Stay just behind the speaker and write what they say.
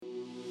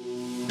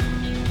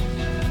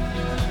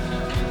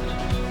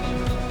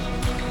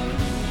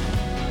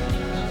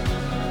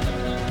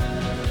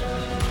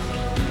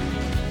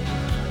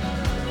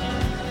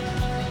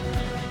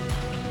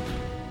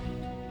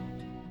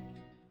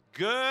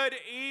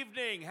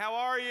evening. How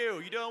are you?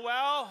 You doing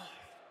well?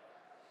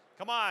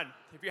 Come on.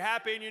 If you're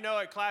happy and you know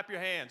it, clap your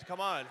hands. Come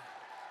on.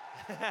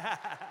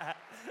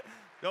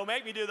 Don't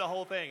make me do the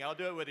whole thing. I'll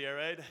do it with you, all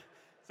right?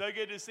 So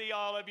good to see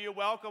all of you.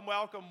 Welcome,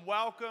 welcome,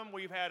 welcome.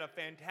 We've had a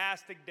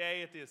fantastic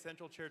day at the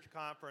Essential Church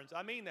Conference.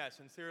 I mean that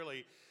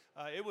sincerely.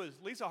 It was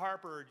Lisa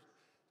Harper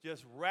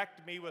just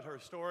wrecked me with her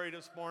story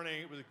this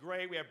morning. It was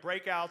great. We had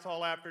breakouts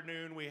all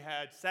afternoon. We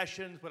had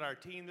sessions with our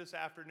team this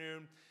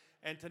afternoon.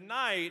 And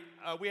tonight,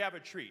 we have a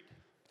treat.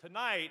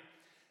 Tonight,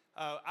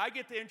 I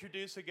get to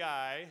introduce a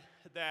guy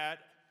that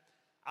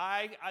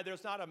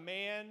there's not a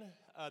man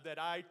that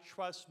I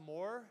trust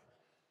more,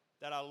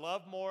 that I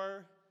love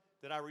more,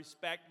 that I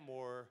respect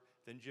more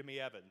than Jimmy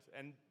Evans.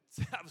 And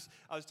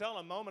I was telling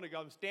him a moment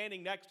ago, I'm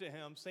standing next to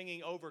him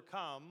singing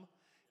Overcome,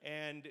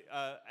 and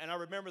I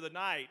remember the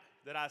night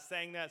that I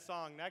sang that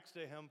song next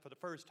to him for the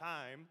first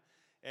time,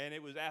 and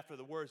it was after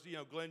the worst. You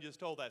know, Glenn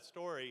just told that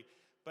story.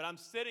 But I'm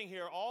sitting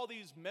here, all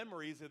these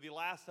memories of the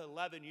last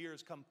 11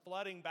 years come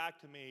flooding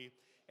back to me.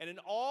 And in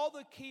all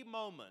the key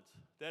moments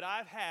that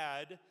I've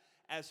had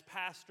as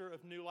pastor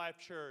of New Life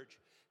Church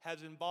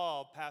has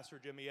involved Pastor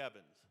Jimmy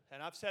Evans.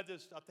 And I've said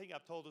this, I think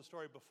I've told this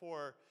story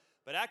before,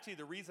 but actually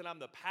the reason I'm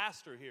the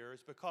pastor here is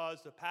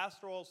because the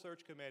Pastoral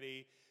Search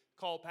Committee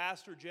called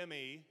Pastor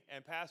Jimmy,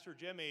 and Pastor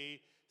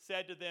Jimmy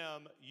said to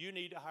them, "You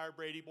need to hire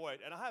Brady Boyd."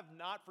 And I have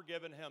not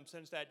forgiven him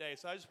since that day,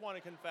 so I just want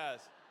to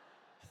confess.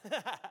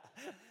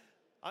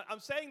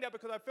 I'm saying that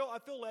because I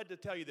feel led to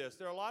tell you this.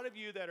 There are a lot of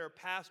you that are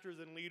pastors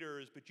and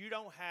leaders, but you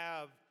don't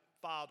have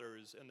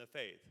fathers in the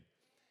faith.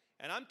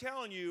 And I'm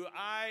telling you,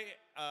 I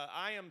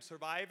am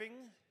surviving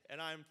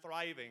and I'm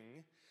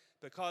thriving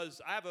because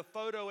I have a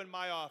photo in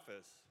my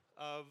office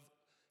of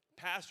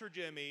Pastor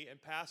Jimmy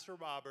and Pastor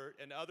Robert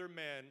and other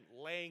men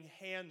laying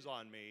hands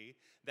on me.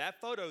 That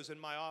photo's in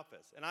my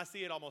office, and I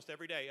see it almost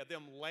every day, of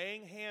them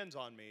laying hands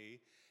on me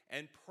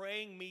and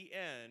praying me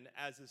in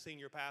as the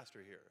senior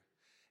pastor here.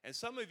 And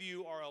some of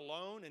you are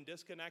alone and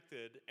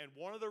disconnected, and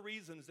one of the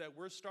reasons that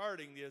we're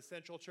starting the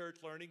Essential Church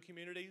Learning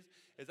Communities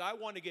is I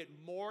want to get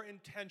more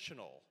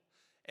intentional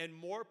and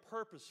more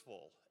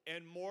purposeful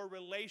and more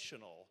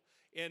relational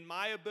in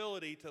my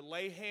ability to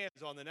lay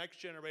hands on the next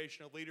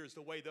generation of leaders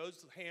the way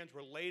those hands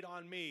were laid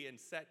on me and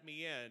set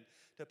me in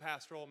to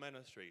pastoral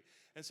ministry.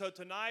 And so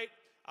tonight,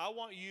 I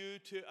want you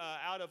to,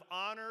 out of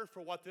honor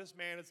for what this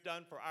man has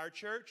done for our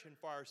church and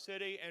for our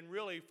city and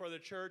really for the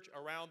church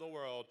around the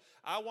world,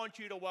 I want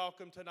you to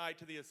welcome tonight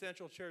to the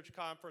Essential Church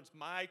Conference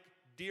my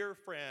dear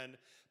friend,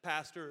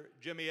 Pastor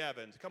Jimmy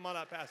Evans. Come on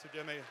up, Pastor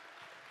Jimmy.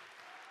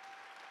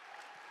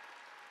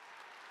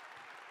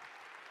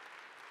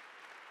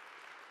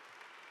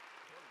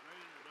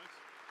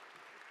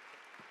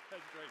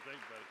 That's great. Thank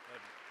you, buddy.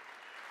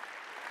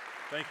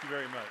 Thank you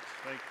very much.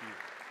 Thank you.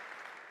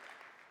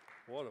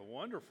 What a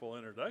wonderful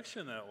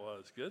introduction that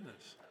was.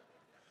 Goodness.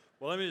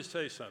 Well, let me just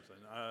tell you something.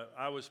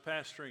 I was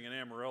pastoring in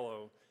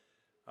Amarillo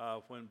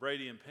when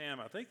Brady and Pam,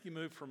 I think you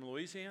moved from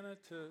Louisiana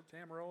to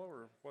Amarillo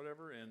or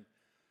whatever,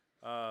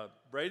 and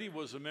Brady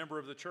was a member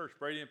of the church.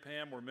 Brady and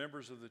Pam were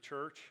members of the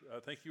church. I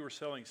think you were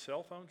selling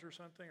cell phones or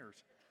something, or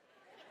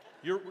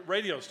your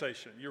radio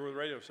station. You were with the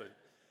radio station.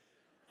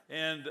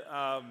 And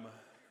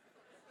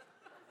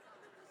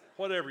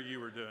whatever you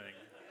were doing.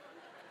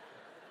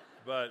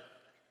 But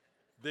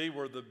they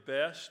were the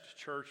best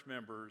church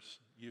members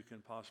you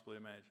can possibly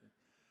imagine.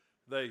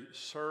 They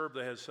served,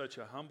 they had such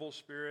a humble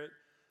spirit.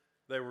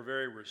 They were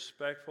very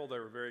respectful, they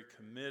were very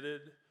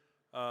committed.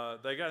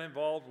 They got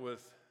involved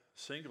with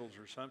singles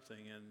or something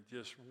and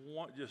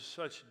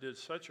did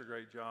such a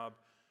great job.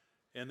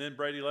 And then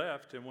Brady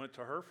left and went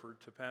to Hereford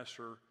to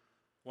pastor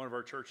one of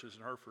our churches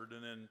in Hereford.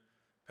 And then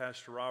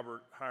Pastor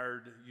Robert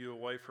hired you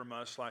away from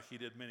us like he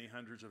did many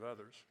hundreds of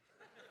others.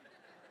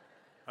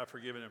 I've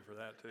forgiven him for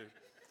that too.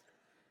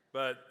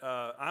 But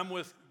I'm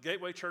with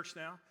Gateway Church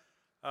now.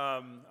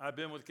 I've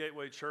been with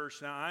Gateway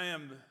Church. Now I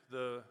am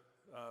the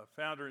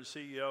founder and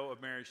CEO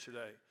of Marriage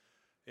Today.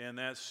 And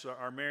that's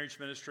our marriage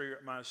ministry.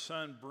 My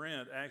son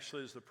Brent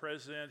actually is the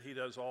president. He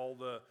does all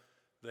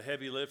the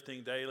heavy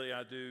lifting daily.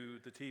 I do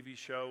the TV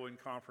show and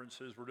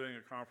conferences. We're doing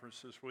a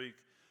conference this week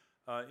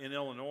in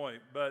Illinois.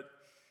 But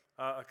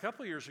a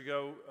couple of years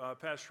ago,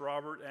 Pastor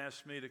Robert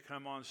asked me to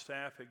come on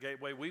staff at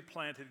Gateway. We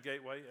planted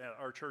Gateway.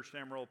 Our church in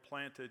Amarillo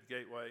planted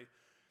Gateway.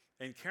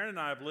 And Karen and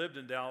I have lived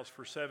in Dallas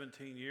for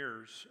 17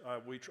 years.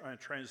 We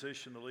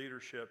transitioned to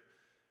leadership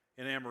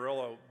in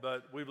Amarillo,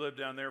 but we've lived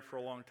down there for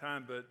a long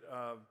time. But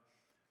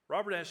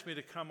Robert asked me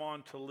to come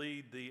on to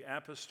lead the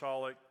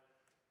apostolic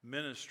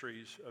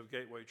ministries of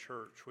Gateway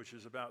Church, which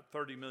is about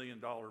 $30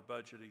 million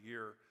budget a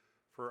year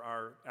for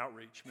our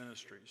outreach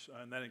ministries,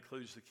 and that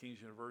includes the King's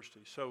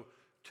University. So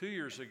 2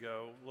 years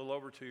ago, a little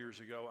over 2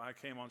 years ago, I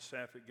came on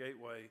staff at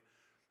Gateway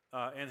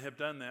and have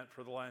done that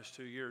for the last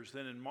 2 years.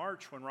 Then in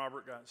March, when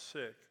Robert got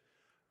sick,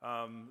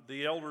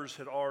 the elders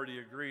had already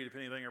agreed, if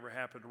anything ever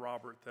happened to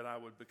Robert, that I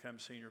would become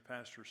senior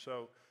pastor.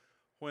 So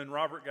when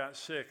Robert got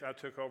sick, I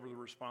took over the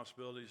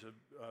responsibilities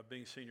of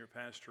being senior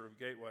pastor of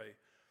Gateway.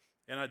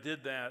 And I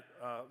did that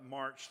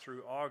March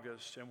through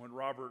August. And when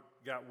Robert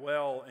got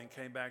well and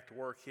came back to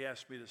work, he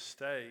asked me to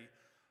stay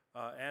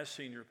as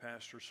senior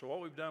pastor. So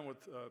what we've done with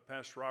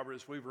Pastor Robert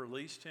is we've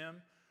released him,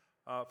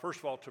 first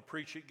of all, to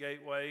preach at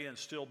Gateway and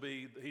still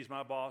he's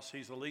my boss.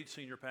 He's the lead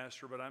senior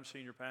pastor, but I'm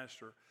senior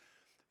pastor.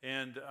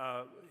 And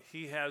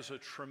he has a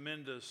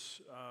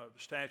tremendous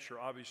stature,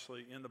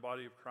 obviously, in the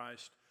body of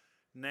Christ,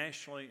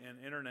 nationally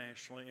and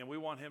internationally, and we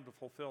want him to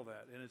fulfill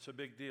that. And it's a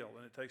big deal,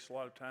 and it takes a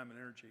lot of time and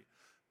energy.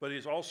 But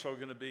he's also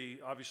going to be,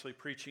 obviously,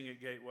 preaching at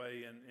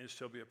Gateway and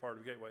still be a part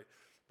of Gateway.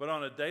 But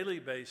on a daily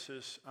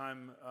basis, I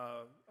am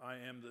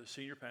the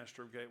senior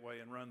pastor of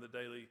Gateway and run the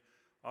daily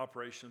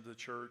operation of the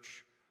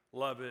church.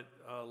 Love it.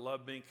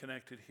 Love being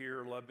connected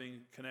here. Love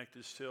being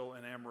connected still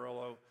in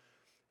Amarillo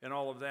and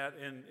all of that.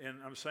 And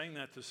I'm saying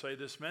that to say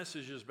this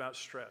message is about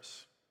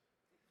stress.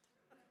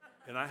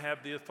 And I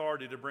have the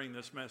authority to bring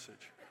this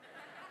message.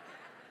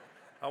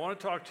 I want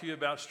to talk to you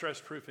about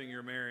stress-proofing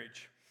your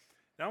marriage.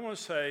 Now, I want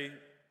to say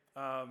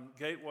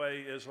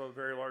Gateway is a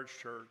very large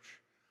church.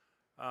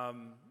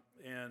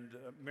 And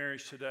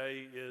Marriage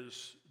Today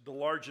is the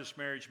largest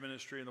marriage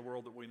ministry in the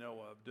world that we know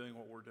of, doing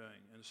what we're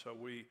doing. And so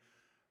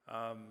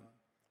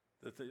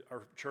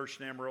our church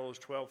in Amarillo is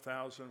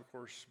 12,000. Of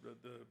course,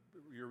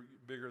 you're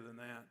bigger than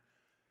that.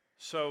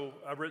 So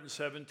I've written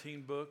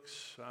 17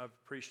 books. I've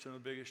preached in the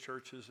biggest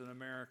churches in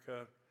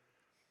America.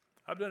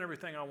 I've done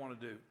everything I want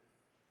to do.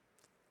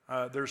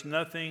 There's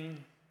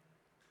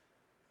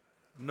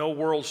no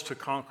worlds to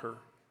conquer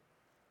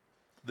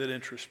that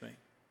interest me.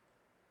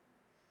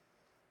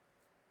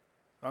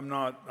 I'm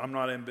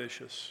not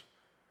ambitious.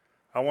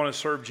 I want to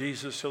serve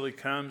Jesus till he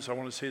comes. I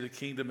want to see the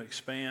kingdom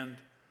expand,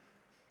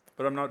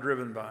 but I'm not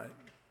driven by it.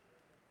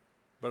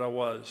 But I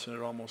was, and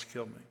it almost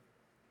killed me.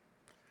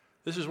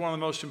 This is one of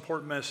the most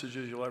important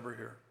messages you'll ever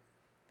hear.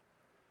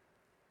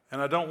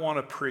 And I don't want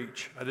to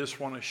preach. I just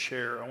want to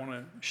share. I want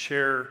to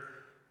share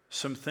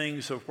some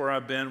things of where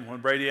I've been. When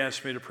Brady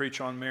asked me to preach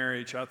on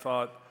marriage, I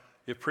thought,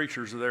 if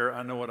preachers are there,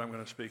 I know what I'm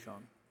going to speak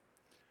on.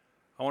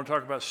 I want to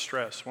talk about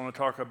stress. I want to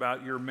talk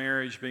about your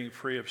marriage being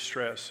free of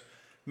stress.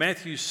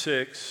 Matthew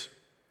 6,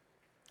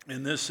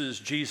 and this is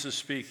Jesus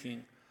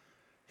speaking.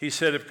 He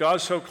said, if God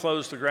so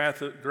clothes the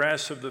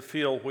grass of the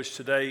field, which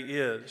today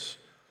is,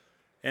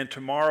 and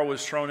tomorrow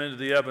is thrown into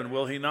the oven,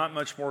 will he not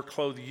much more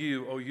clothe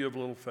you, O you of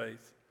little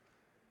faith?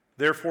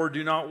 Therefore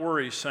do not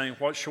worry, saying,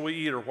 what shall we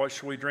eat, or what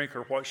shall we drink,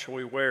 or what shall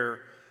we wear?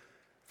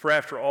 For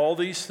after all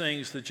these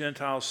things the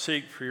Gentiles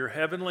seek, for your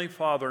heavenly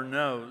Father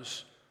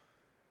knows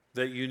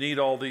that you need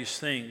all these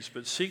things.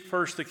 But seek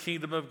first the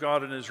kingdom of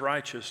God and his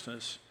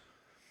righteousness,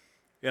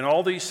 and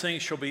all these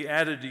things shall be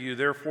added to you.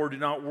 Therefore do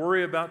not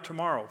worry about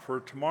tomorrow,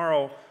 for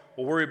tomorrow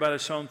will worry about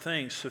its own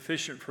things.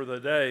 Sufficient for the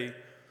day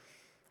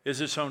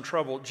is its own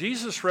trouble.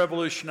 Jesus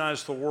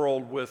revolutionized the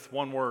world with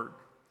one word,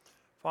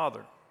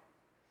 Father.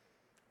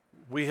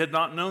 We had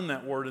not known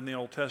that word in the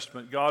Old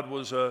Testament. God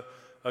was a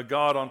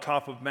God on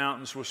top of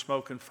mountains with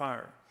smoke and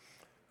fire,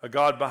 a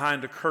God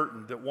behind a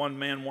curtain that one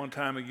man one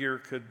time a year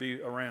could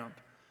be around.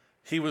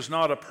 He was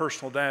not a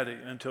personal daddy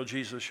until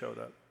Jesus showed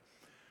up.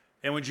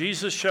 And when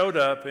Jesus showed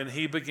up and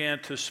he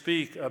began to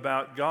speak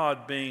about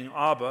God being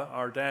Abba,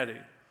 our daddy,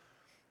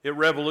 it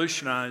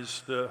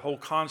revolutionized the whole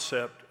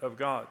concept of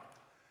God.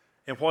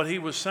 And what he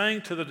was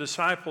saying to the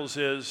disciples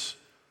is,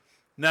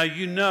 now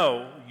you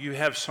know you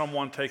have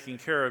someone taking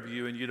care of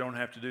you and you don't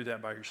have to do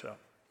that by yourself.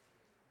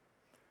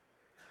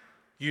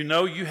 You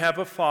know you have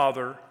a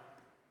Father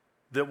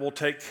that will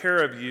take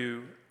care of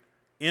you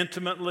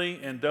intimately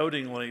and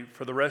dotingly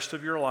for the rest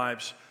of your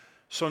lives.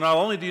 So not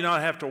only do you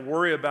not have to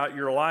worry about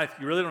your life,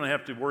 you really don't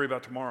have to worry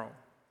about tomorrow.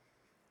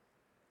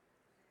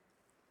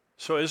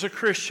 So as a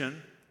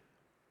Christian,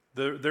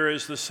 there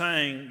is the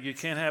saying, you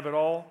can't have it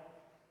all.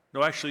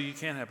 No, actually, you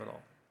can have it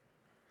all.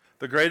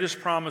 The greatest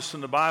promise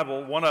in the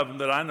Bible, one of them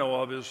that I know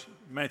of, is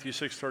Matthew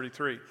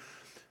 6:33.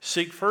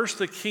 Seek first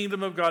the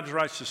kingdom of God's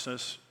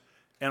righteousness,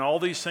 and all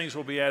these things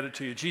will be added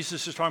to you.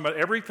 Jesus is talking about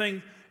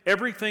everything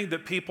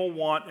that people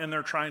want and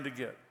they're trying to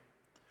get.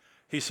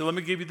 He said, let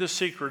me give you the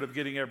secret of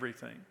getting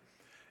everything.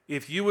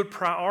 If you would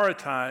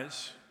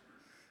prioritize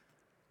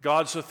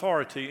God's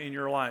authority in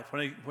your life.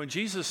 When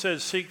Jesus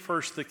says seek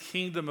first the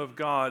kingdom of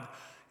God,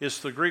 it's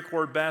the Greek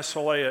word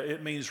basileia.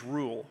 It means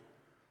rule,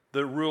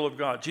 the rule of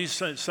God. Jesus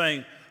is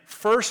saying,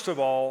 first of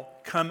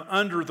all, come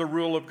under the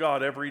rule of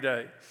God every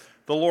day.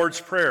 The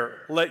Lord's Prayer,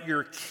 let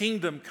your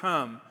kingdom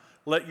come,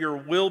 let your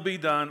will be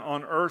done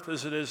on earth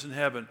as it is in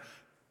heaven.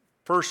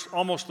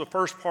 Almost the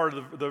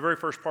very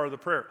first part of the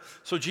prayer.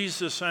 So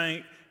Jesus is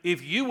saying,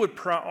 if you would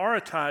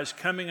prioritize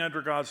coming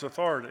under God's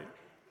authority,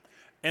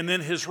 and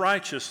then his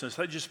righteousness,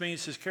 that just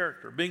means his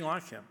character, being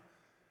like him.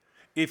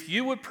 If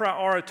you would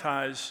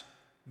prioritize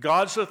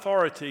God's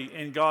authority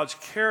and God's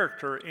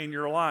character in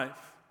your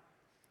life,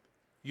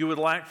 you would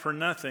lack for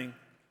nothing,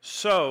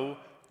 so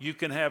you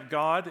can have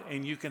God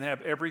and you can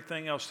have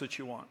everything else that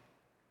you want.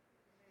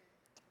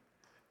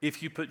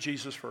 If you put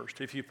Jesus first,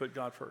 if you put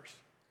God first.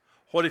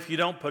 What if you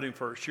don't put him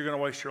first? You're going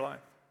to waste your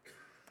life.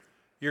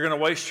 You're going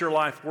to waste your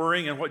life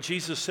worrying, and what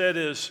Jesus said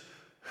is,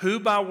 Who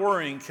by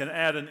worrying can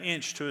add an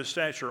inch to his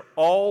stature?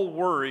 All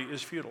worry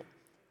is futile.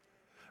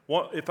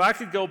 Well, if I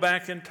could go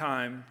back in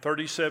time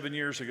 37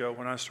 years ago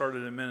when I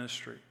started in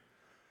ministry,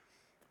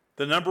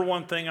 the number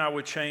one thing I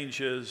would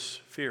change is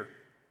fear.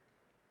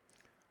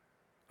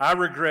 I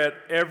regret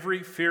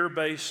every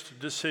fear-based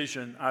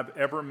decision I've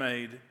ever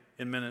made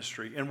in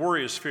ministry. And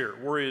worry is fear.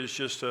 Worry is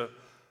just a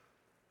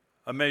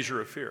measure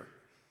of fear.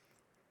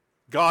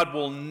 God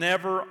will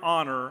never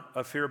honor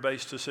a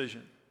fear-based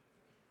decision.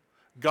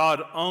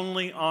 God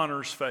only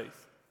honors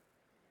faith.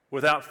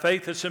 Without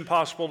faith, it's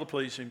impossible to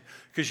please him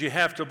because you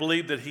have to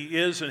believe that he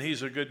is and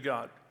he's a good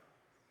God.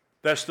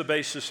 That's the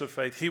basis of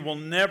faith. He will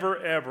never,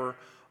 ever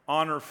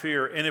honor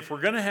fear. And if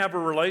we're going to have a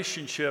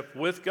relationship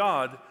with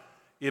God,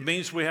 it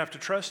means we have to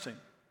trust him.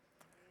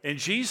 And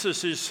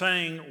Jesus is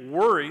saying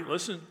worry,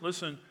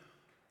 listen,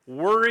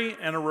 worry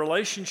and a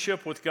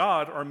relationship with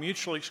God are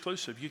mutually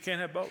exclusive. You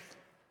can't have both.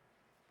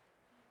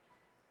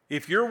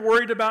 If you're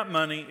worried about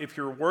money, if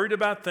you're worried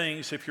about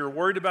things, if you're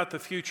worried about the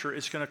future,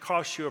 it's going to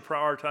cost you a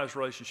prioritized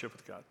relationship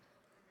with God.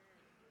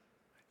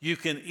 You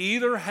can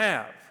either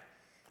have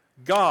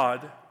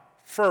God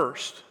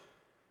first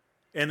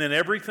and then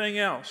everything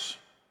else.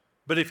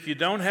 But if you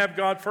don't have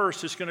God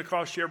first, it's going to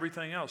cost you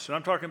everything else. And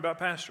I'm talking about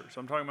pastors.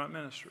 I'm talking about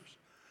ministers.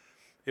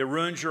 It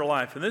ruins your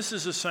life. And this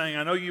is a saying,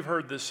 I know you've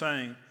heard this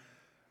saying,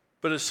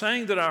 but a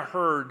saying that I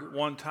heard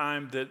one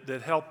time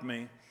that helped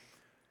me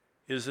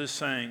is this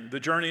saying, the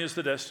journey is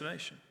the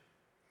destination.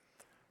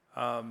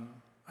 I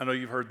know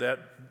you've heard that.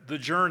 The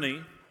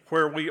journey,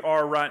 where we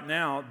are right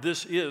now,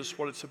 this is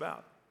what it's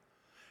about.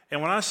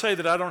 And when I say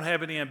that I don't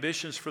have any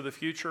ambitions for the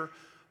future,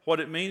 what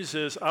it means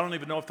is I don't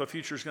even know if the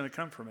future is going to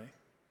come for me.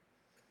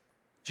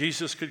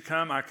 Jesus could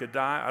come, I could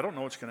die. I don't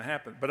know what's going to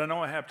happen, but I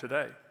know I have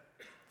today.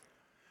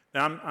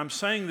 Now, I'm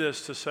saying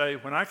this to say,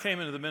 when I came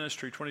into the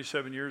ministry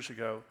 27 years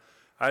ago,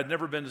 I had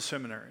never been to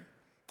seminary.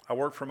 I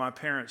worked for my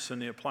parents in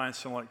the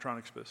appliance and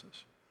electronics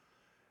business.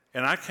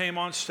 And I came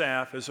on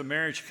staff as a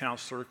marriage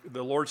counselor.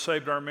 The Lord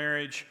saved our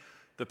marriage.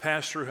 The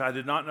pastor, who I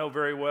did not know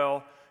very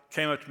well,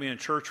 came up to me in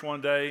church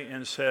one day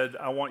and said,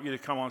 I want you to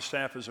come on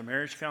staff as a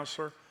marriage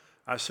counselor.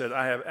 I said,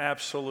 I have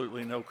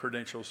absolutely no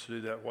credentials to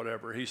do that,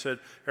 whatever. He said,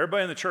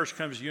 everybody in the church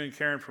comes to you and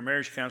Karen for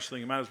marriage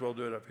counseling. You might as well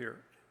do it up here.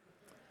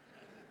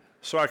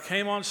 So I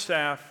came on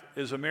staff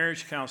as a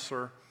marriage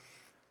counselor,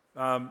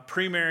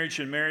 pre-marriage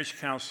and marriage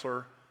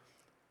counselor.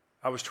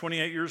 I was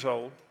 28 years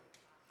old.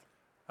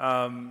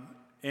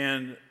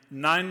 And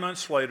 9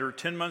 months later,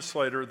 10 months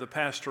later, the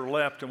pastor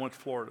left and went to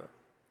Florida.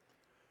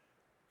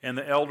 And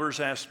the elders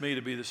asked me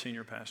to be the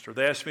senior pastor.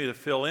 They asked me to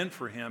fill in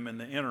for him in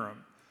the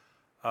interim.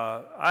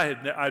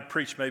 I'd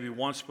preached maybe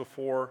once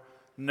before,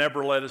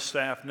 never led a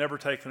staff, never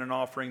taken an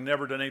offering,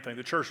 never done anything.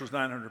 The church was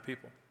 900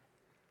 people.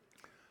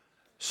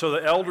 So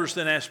the elders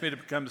then asked me to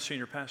become the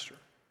senior pastor.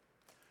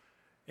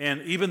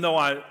 And even though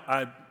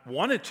I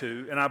wanted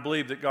to, and I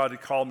believed that God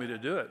had called me to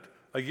do it,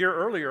 a year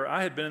earlier,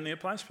 I had been in the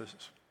appliance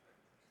business.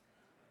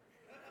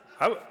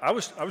 I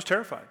was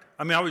terrified.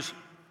 I mean, I was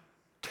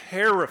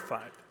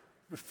terrified.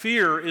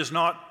 Fear is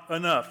not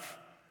enough.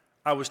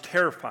 I was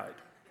terrified.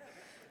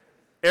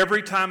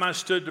 Every time I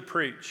stood to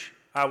preach,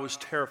 I was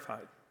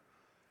terrified.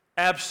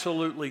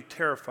 Absolutely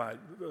terrified.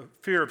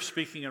 Fear of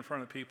speaking in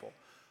front of people.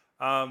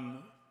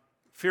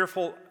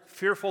 Fearful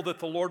that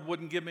the Lord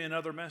wouldn't give me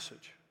another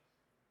message.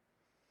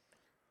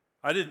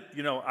 I didn't,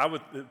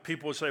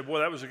 people would say, boy,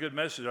 that was a good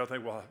message. I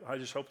think, well, I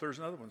just hope there's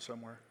another one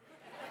somewhere.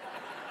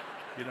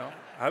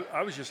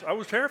 I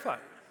was terrified.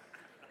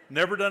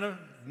 Never done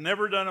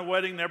a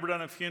wedding, never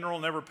done a funeral,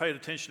 never paid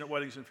attention at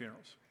weddings and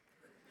funerals.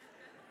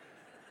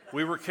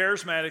 We were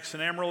charismatics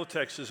in Amarillo,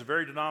 Texas, a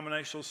very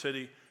denominational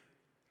city.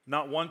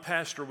 Not one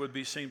pastor would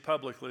be seen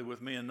publicly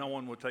with me, and no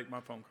one would take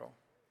my phone call.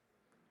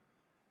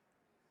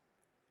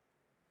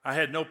 I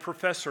had no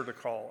professor to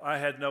call. I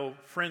had no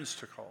friends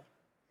to call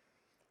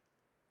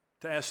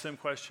to ask them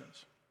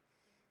questions.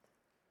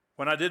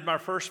 When I did my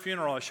first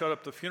funeral, I showed up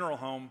at the funeral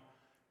home,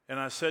 and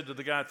I said to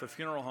the guy at the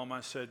funeral home, I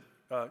said,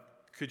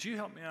 could you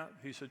help me out?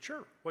 He said,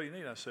 sure. What do you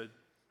need? I said,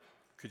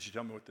 could you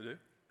tell me what to do?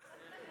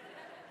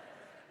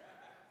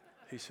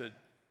 He said,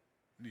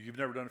 you've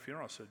never done a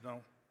funeral? I said,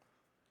 no.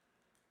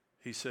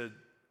 He said,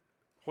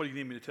 what do you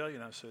need me to tell you?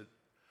 And I said,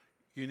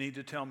 you need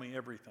to tell me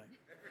everything.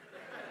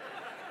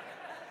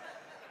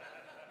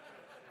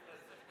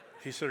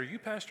 He said, are you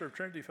pastor of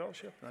Trinity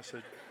Fellowship? And I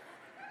said,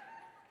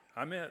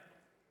 I'm it.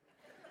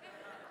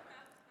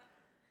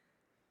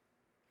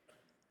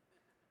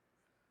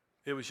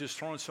 It was just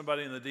throwing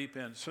somebody in the deep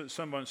end. So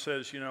someone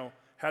says,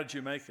 how did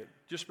you make it?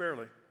 Just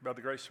barely, by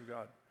the grace of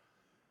God.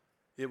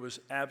 It was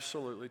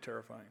absolutely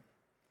terrifying.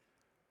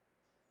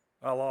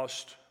 I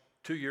lost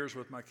 2 years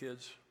with my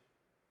kids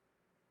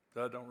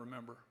that I don't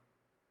remember.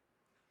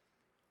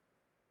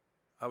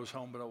 I was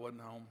home, but I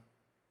wasn't home.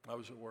 I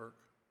was at work.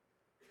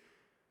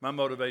 My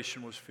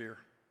motivation was fear.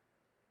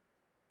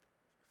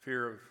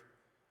 Fear of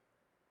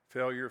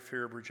failure,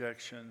 fear of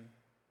rejection,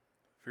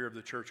 fear of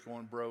the church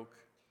going broke.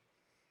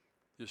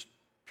 Just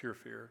pure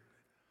fear.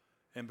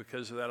 And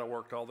because of that, I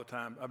worked all the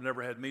time. I've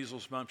never had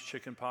measles, mumps,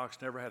 chicken pox,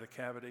 never had a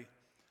cavity.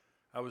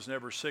 I was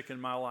never sick in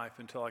my life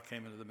until I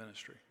came into the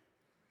ministry.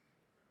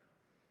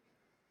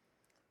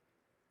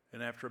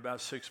 And after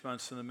about 6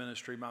 months in the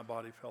ministry, my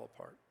body fell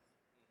apart.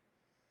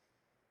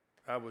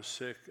 I was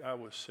sick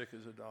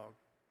as a dog.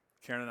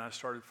 Karen and I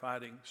started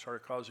fighting,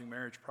 started causing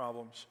marriage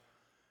problems.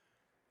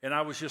 And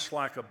I was just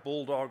like a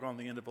bulldog on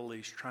the end of a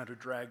leash trying to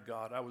drag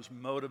God. I was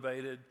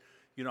motivated.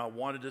 You know, I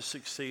wanted to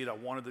succeed. I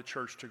wanted the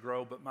church to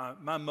grow, but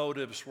my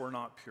motives were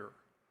not pure.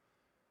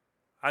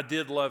 I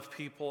did love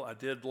people. I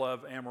did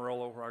love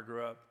Amarillo, where I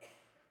grew up.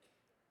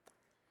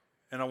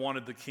 And I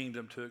wanted the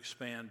kingdom to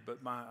expand, but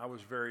I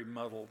was very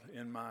muddled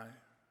in my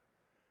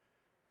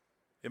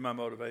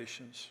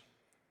motivations.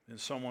 And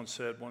someone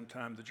said one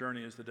time, the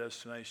journey is the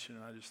destination,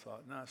 and I just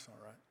thought, no, that's not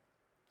right.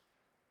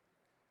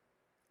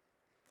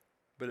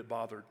 But it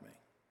bothered me.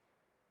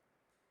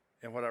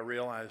 And what I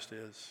realized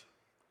is,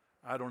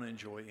 I don't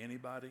enjoy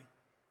anybody.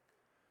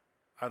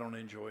 I don't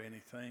enjoy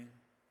anything.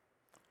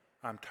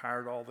 I'm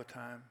tired all the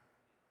time.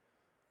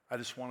 I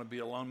just want to be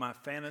alone. My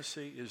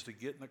fantasy is to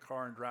get in the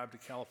car and drive to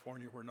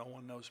California where no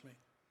one knows me.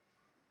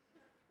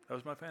 That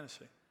was my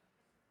fantasy.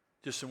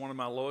 Just in one of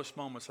my lowest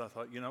moments, I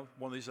thought, you know,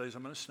 one of these days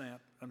I'm going to snap.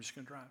 I'm just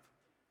going to drive.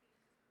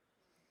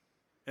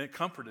 And it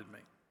comforted me.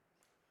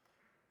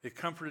 It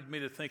comforted me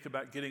to think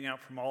about getting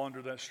out from all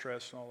under that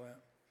stress and all that.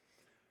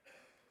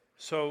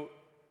 So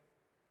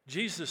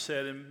Jesus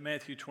said in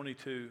Matthew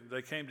 22,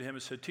 they came to him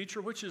and said,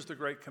 "Teacher, which is the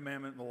great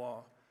commandment in the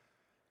law?"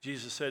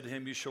 Jesus said to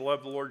him, "You shall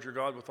love the Lord your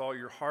God with all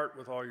your heart,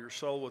 with all your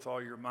soul, with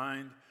all your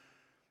mind.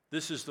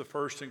 This is the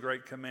first and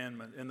great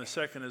commandment. And the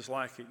second is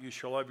like it. You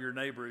shall love your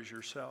neighbor as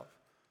yourself."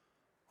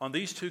 On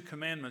these two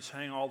commandments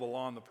hang all the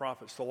law and the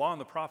prophets. The law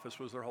and the prophets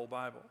was their whole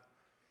Bible.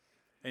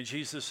 And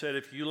Jesus said,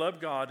 if you love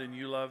God and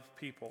you love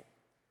people,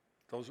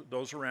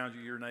 those around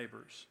you, your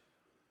neighbors,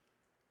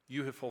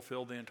 you have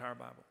fulfilled the entire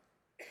Bible.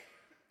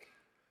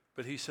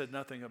 But he said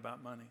nothing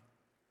about money.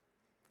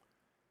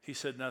 He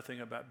said nothing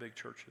about big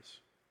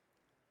churches.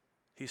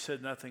 He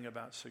said nothing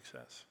about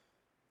success.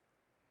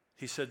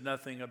 He said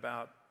nothing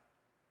about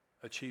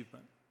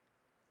achievement.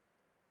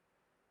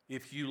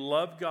 If you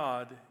love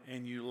God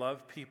and you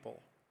love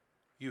people,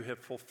 you have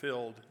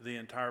fulfilled the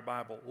entire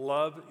Bible.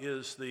 Love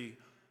is the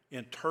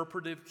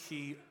interpretive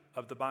key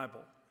of the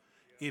Bible.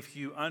 If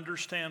you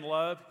understand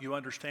love, you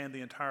understand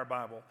the entire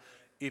Bible.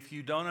 If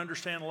you don't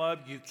understand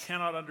love, you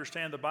cannot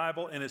understand the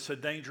Bible, and it's a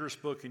dangerous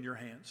book in your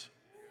hands.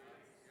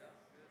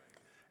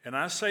 And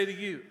I say to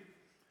you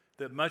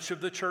that much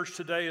of the church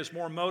today is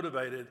more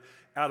motivated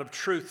out of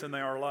truth than they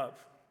are love.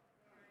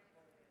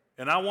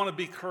 And I want to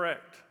be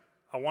correct.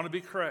 I want to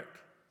be correct.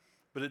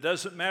 But it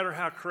doesn't matter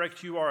how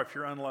correct you are if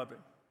you're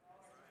unloving.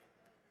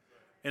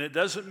 And it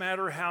doesn't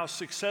matter how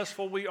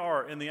successful we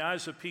are in the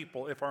eyes of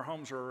people if our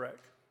homes are a wreck.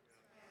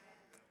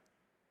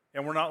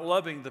 And we're not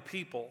loving the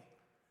people.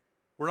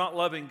 We're not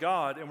loving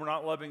God, and we're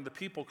not loving the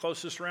people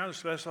closest around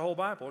us. That's the whole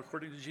Bible,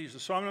 according to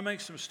Jesus. So I'm going to make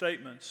some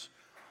statements.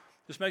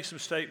 Just make some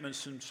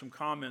statements and some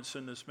comments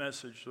in this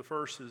message. The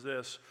first is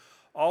this.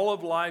 All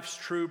of life's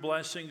true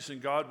blessings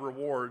and God's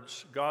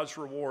rewards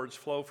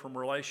flow from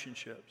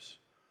relationships,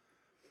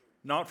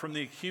 not from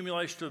the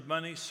accumulation of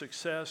money,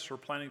 success, or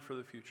planning for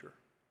the future.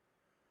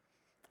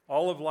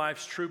 All of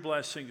life's true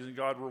blessings and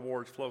God's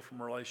rewards flow from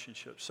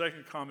relationships.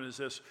 Second comment is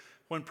this.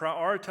 When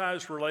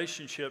prioritized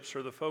relationships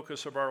are the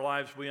focus of our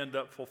lives, we end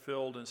up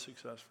fulfilled and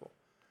successful.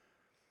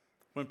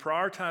 When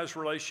prioritized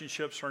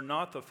relationships are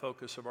not the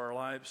focus of our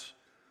lives,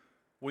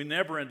 we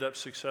never end up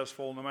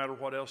successful no matter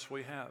what else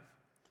we have.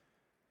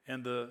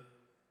 And the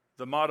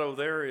motto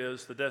there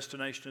is, the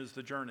destination is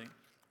the journey.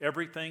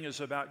 Everything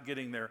is about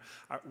getting there.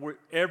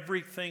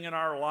 Everything in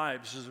our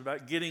lives is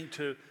about getting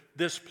to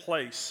this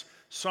place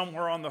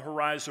somewhere on the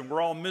horizon.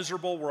 We're all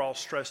miserable. We're all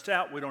stressed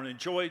out. We don't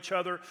enjoy each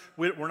other.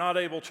 We're not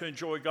able to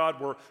enjoy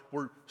God.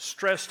 We're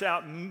stressed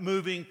out,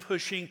 moving,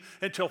 pushing,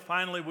 until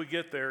finally we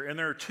get there. And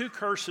there are two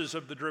curses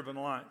of the driven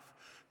life.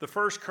 The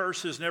first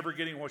curse is never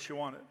getting what you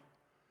wanted.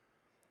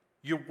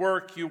 You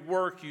work,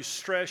 you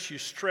stress,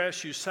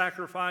 you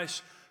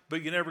sacrifice,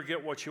 but you never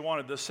get what you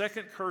wanted. The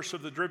second curse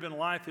of the driven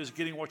life is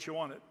getting what you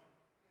wanted.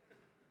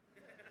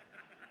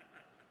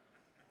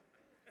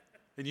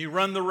 And you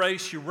run the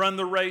race,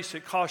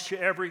 it costs you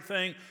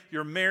everything,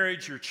 your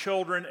marriage, your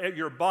children,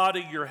 your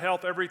body, your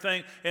health,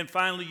 everything, and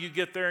finally you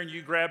get there and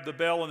you grab the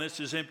bell and it's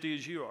as empty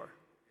as you are.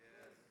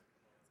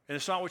 And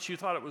it's not what you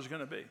thought it was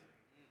going to be.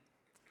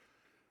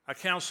 I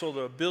counseled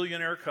a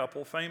billionaire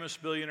couple, famous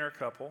billionaire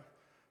couple,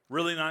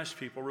 really nice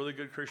people, really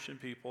good Christian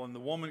people, and the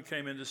woman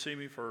came in to see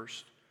me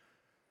first,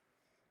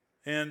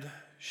 and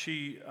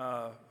she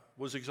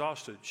was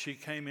exhausted. She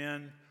came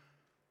in,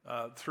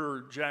 threw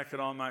her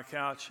jacket on my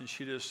couch, and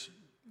she just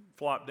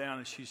flopped down,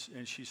 and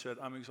she said,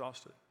 "I'm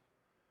exhausted."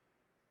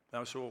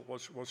 And I said, "Well,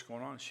 what's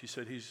going on?" She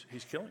said, He's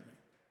killing me.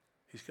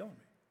 He's killing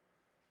me."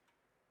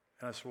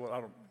 And I said,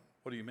 "Well,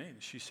 what do you mean?"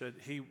 She said,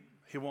 he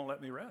won't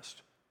let me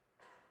rest.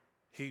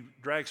 He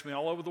drags me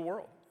all over the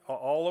world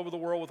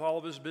with all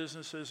of his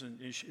businesses. And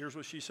here's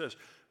what she says.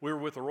 We were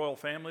with the royal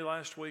family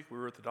last week. We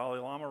were with the Dalai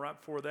Lama right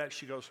before that.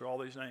 She goes through all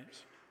these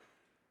names.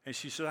 And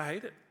she said, "I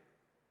hate it."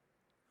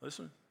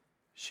 Listen.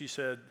 She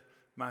said,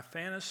 my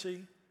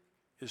fantasy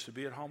is to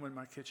be at home in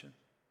my kitchen,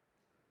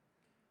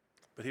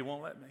 but he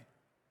won't let me.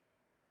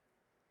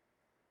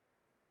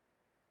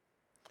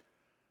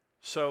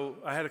 So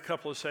I had a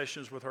couple of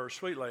sessions with her,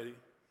 sweet lady.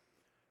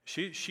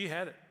 She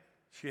had it.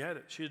 She had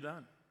it. She had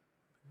done.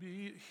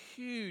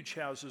 Huge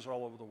houses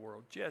all over the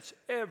world. Jets,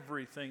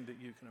 everything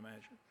that you can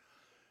imagine.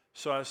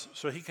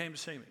 So he came to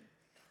see me.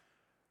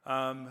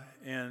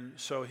 And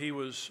so he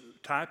was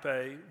type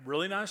A,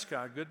 really nice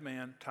guy, good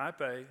man,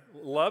 type A,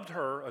 loved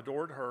her,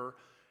 adored her,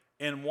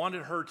 and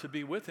wanted her to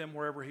be with him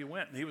wherever he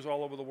went. And he was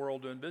all over the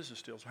world doing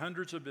business deals,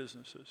 hundreds of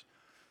businesses.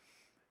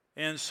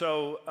 And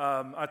so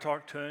I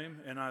talked to him,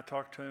 and I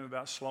talked to him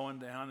about slowing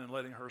down and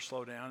letting her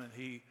slow down, and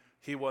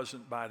he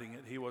wasn't biting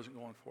it. He wasn't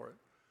going for it.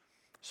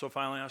 So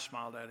finally I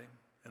smiled at him,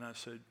 and I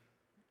said,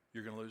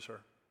 you're going to lose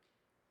her.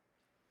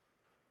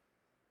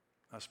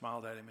 I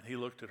smiled at him, and he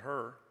looked at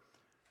her,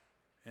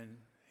 and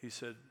he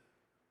said,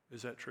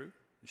 is that true?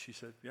 And she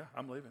said, yeah,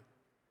 I'm leaving.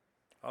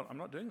 I'm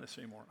not doing this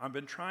anymore. I've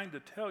been trying to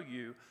tell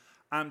you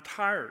I'm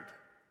tired.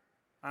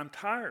 I'm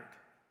tired.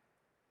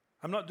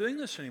 I'm not doing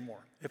this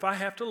anymore. If I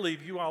have to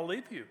leave you, I'll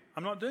leave you.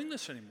 I'm not doing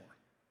this anymore.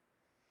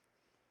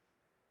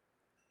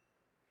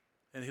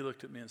 And he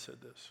looked at me and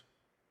said this.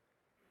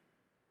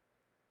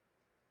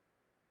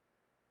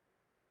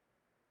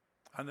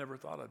 I never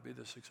thought I'd be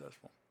this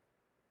successful.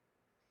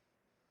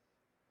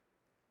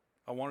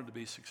 I wanted to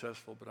be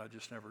successful, but I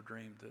just never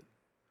dreamed that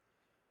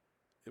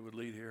it would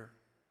lead here.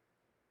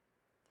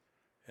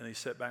 And he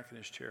sat back in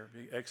his chair.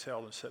 He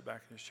exhaled and sat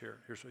back in his chair.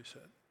 Here's what he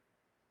said.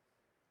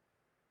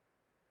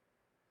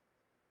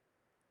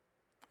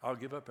 I'll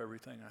give up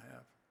everything I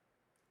have,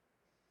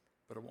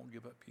 but I won't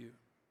give up you.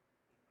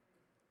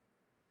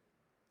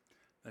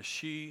 Now,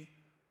 she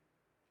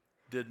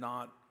did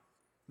not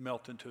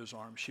melt into his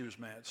arms. She was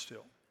mad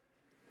still.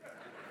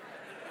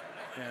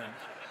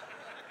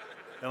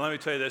 And let me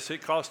tell you this,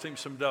 it cost him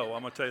some dough.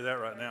 I'm going to tell you that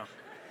right now.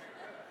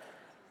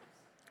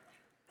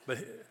 But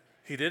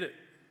he did it.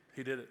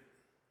 He did it.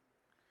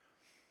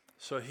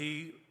 So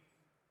he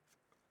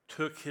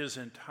took his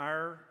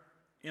entire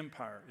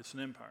empire, it's an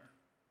empire,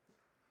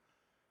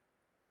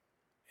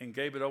 and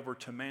gave it over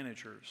to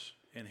managers.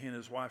 And he and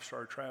his wife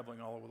started traveling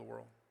all over the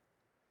world.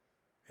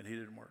 And he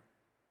didn't work.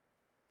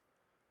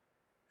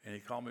 And he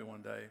called me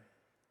one day,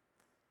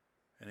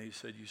 and he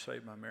said, you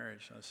saved my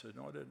marriage. And I said,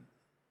 no, I didn't.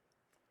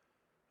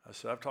 I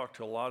said, I've talked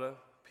to a lot of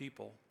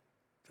people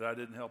that I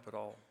didn't help at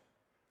all.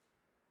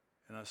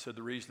 And I said,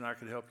 the reason I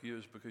could help you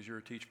is because you're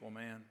a teachable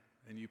man,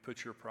 and you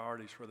put your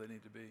priorities where they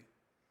need to be.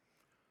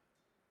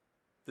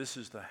 This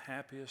is the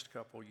happiest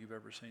couple you've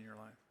ever seen in your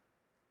life.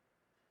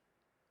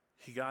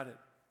 He got it.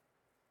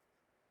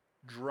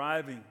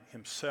 Driving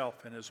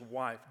himself and his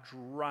wife,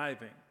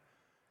 driving.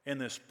 And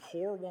this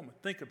poor woman,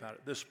 think about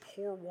it, this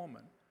poor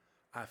woman,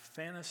 I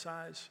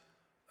fantasize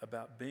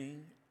about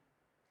being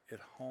at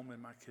home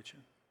in my kitchen,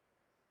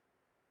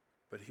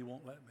 but he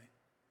won't let me.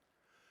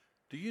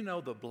 Do you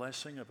know the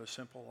blessing of a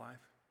simple life?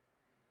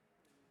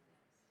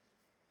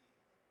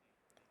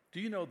 Do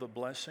you know the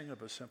blessing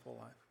of a simple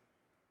life?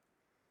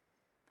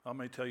 I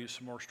may tell you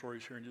some more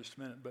stories here in just a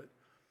minute, but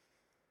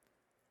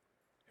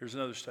here's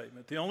another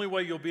statement. The only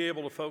way you'll be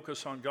able to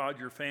focus on God,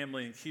 your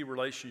family, and key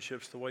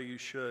relationships the way you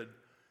should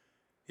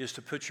is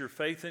to put your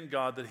faith in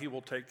God that he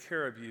will take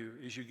care of you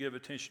as you give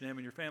attention to him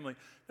and your family.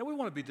 Now, we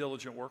want to be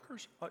diligent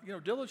workers.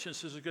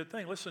 Diligence is a good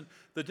thing. Listen,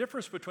 the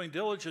difference between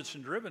diligence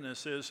and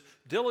drivenness is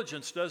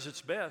diligence does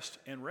its best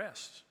and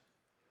rests.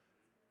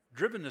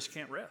 Drivenness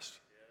can't rest.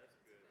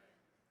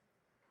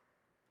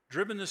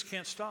 Drivenness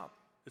can't stop.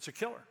 It's a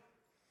killer.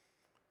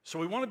 So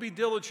we want to be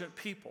diligent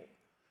people.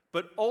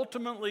 But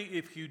ultimately,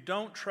 if you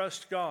don't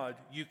trust God,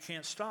 you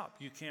can't stop.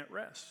 You can't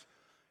rest.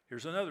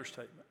 Here's another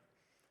statement.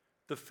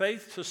 The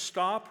faith to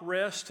stop,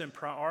 rest, and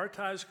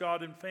prioritize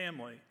God and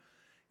family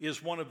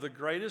is one of the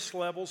greatest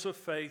levels of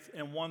faith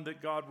and one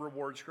that God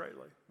rewards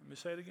greatly. Let me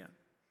say it again.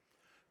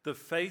 The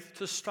faith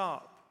to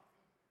stop,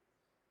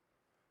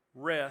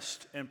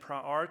 rest, and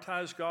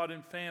prioritize God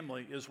and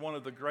family is one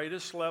of the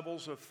greatest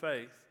levels of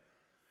faith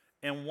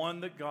and one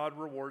that God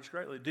rewards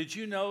greatly. Did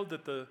you know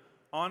that the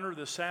honor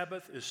the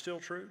Sabbath is still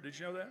true? Did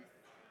you know that?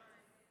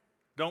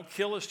 Don't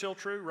kill is still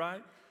true,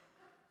 right?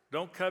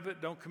 Don't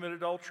covet, don't commit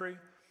adultery.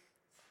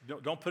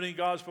 Don't put any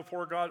gods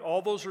before God.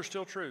 All those are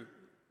still true.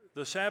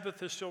 The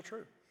Sabbath is still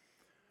true.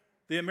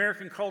 The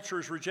American culture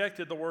has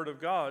rejected the Word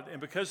of God, and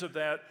because of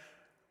that,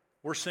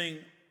 we're seeing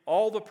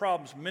all the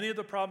problems. Many of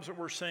the problems that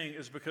we're seeing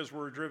is because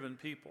we're a driven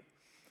people.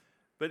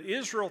 But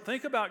Israel,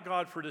 think about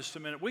God for just a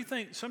minute.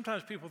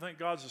 Sometimes people think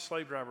God's a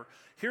slave driver.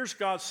 Here's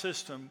God's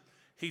system.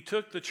 He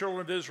took the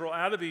children of Israel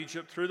out of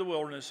Egypt through the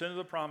wilderness into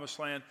the promised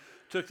land,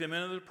 took them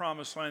into the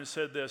promised land and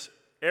said this,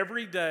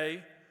 every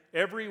day,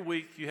 every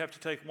week, you have to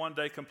take one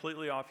day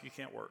completely off. You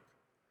can't work.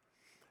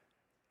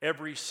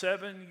 Every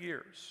 7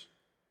 years,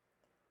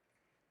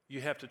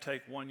 you have to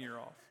take 1 year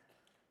off.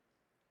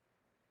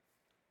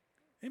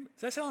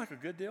 Does that sound like a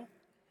good deal?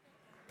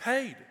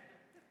 Paid.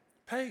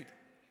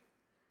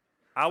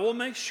 I will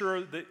make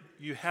sure that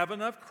you have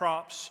enough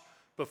crops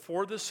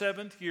before the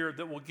 7th year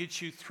that will get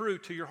you through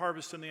to your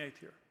harvest in the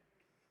 8th year.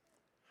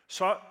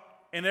 So,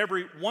 and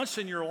once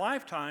in your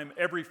lifetime,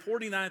 every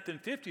 49th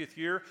and 50th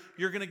year,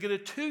 you're going to get a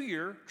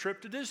 2-year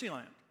trip to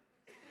Disneyland.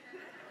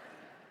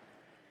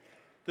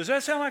 Does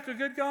that sound like a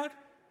good God?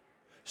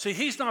 See,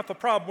 he's not the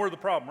problem, we're the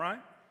problem, right?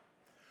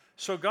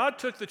 So God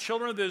took the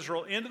children of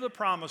Israel into the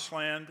promised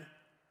land,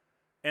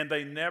 and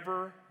they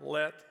never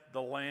let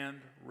the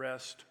land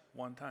rest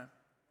one time.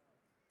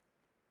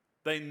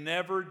 They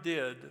never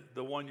did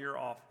the 1 year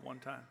off one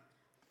time.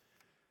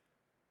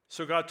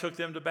 So God took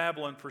them to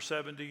Babylon for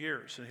 70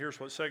 years. And here's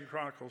what 2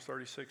 Chronicles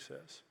 36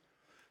 says.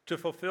 To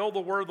fulfill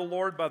the word of the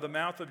Lord by the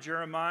mouth of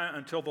Jeremiah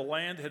until the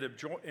land had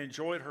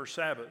enjoyed her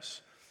Sabbaths.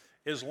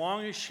 As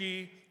long as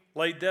she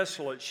lay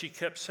desolate, she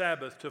kept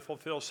Sabbath to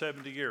fulfill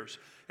 70 years.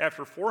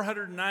 After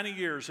 490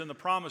 years in the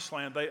promised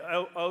land, they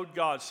owed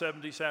God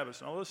 70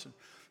 Sabbaths. Now listen,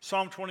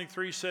 Psalm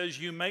 23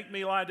 says, you make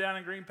me lie down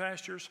in green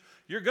pastures.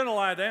 You're going to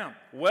lie down.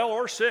 Well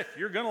or sick,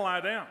 you're going to lie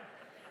down.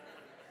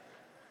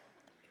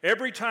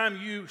 Every time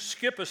you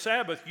skip a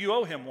Sabbath, you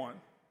owe him one.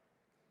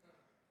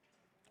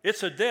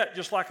 It's a debt,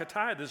 just like a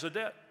tithe is a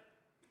debt.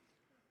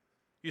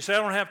 You say, I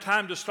don't have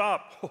time to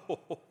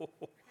stop.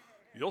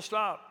 You'll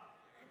stop.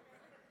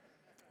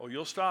 Oh,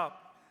 you'll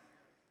stop.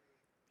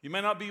 You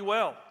may not be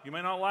well. You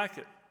may not like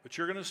it, but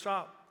you're going to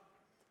stop.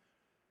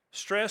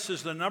 Stress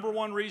is the number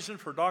one reason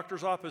for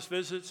doctor's office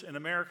visits in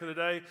America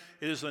today.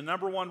 It is the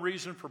number one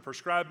reason for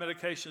prescribed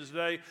medications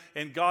today.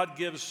 And God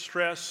gives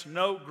stress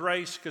no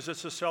grace because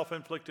it's a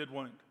self-inflicted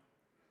wound.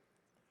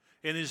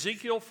 In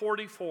Ezekiel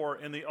 44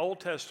 in the Old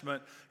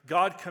Testament,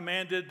 God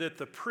commanded that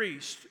the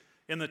priest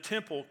in the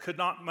temple could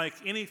not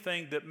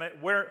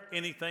wear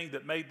anything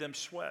that made them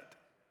sweat.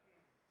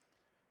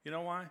 You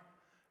know why?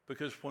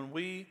 Because when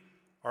we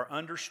are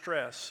under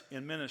stress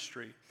in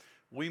ministry,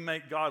 we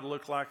make God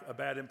look like a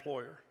bad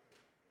employer.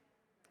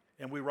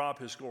 And we rob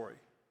his glory.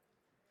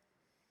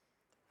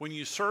 When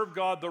you serve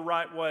God the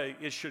right way,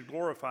 it should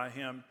glorify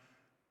him,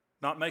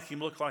 not make him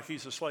look like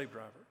he's a slave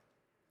driver.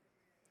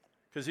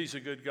 Because he's a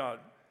good God.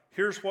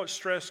 Here's what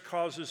stress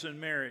causes in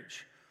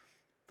marriage.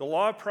 The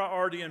law of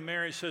priority in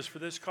marriage says, for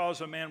this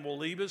cause a man will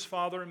leave his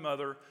father and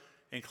mother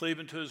and cleave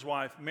unto his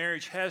wife.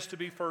 Marriage has to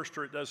be first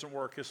or it doesn't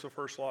work. It's the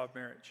first law of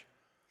marriage.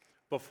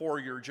 Before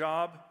your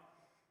job,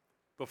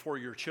 before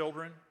your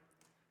children,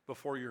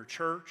 before your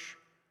church.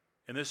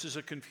 And this is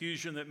a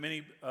confusion that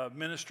many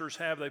ministers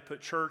have. They put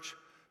church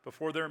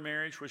before their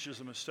marriage, which is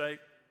a mistake.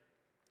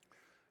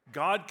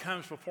 God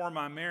comes before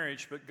my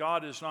marriage, but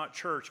God is not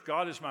church.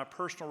 God is my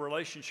personal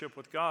relationship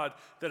with God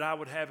that I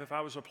would have if I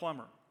was a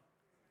plumber.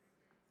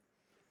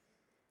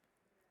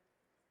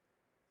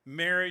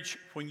 Marriage,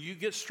 when you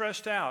get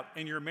stressed out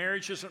and your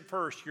marriage isn't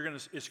first,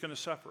 it's going to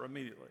suffer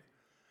immediately.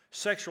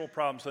 Sexual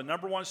problems. The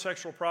number one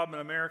sexual problem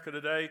in America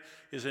today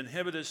is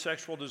inhibited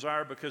sexual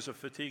desire because of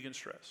fatigue and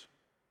stress.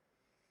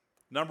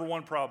 Number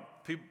one problem.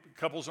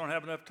 Couples don't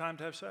have enough time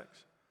to have sex.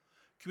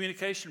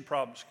 Communication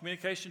problems.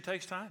 Communication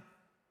takes time.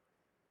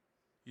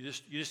 You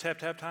just have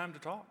to have time to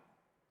talk.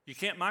 You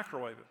can't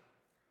microwave it.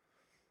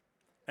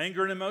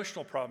 Anger and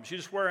emotional problems. You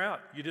just wear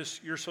out.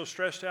 You're so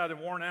stressed out and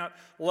worn out.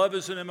 Love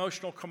is an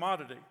emotional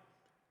commodity,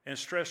 and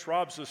stress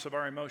robs us of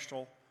our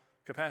emotional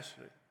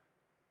capacity.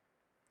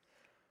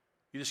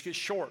 You just get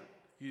short.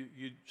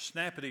 You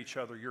snap at each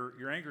other.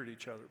 You're angry at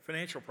each other.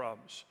 Financial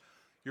problems.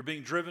 You're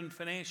being driven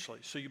financially,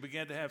 so you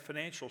begin to have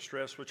financial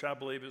stress, which I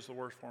believe is the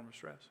worst form of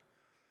stress.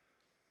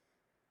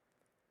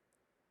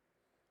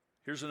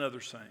 Here's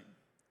another saying.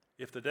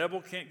 If the devil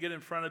can't get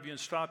in front of you and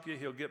stop you,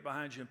 he'll get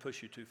behind you and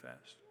push you too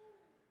fast.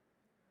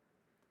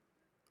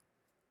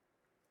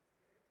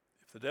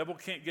 If the devil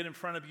can't get in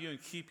front of you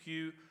and keep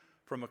you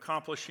from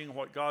accomplishing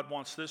what God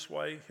wants this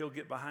way, he'll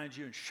get behind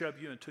you and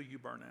shove you until you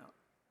burn out.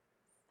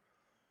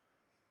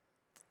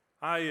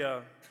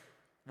 I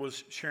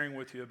was sharing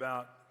with you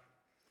about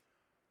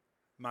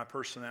my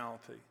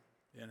personality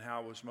and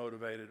how I was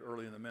motivated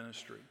early in the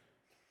ministry.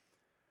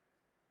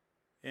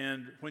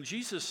 And when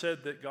Jesus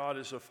said that God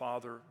is a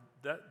father,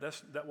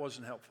 that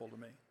wasn't helpful to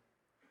me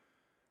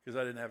because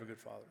I didn't have a good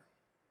father.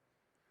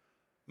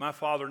 My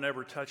father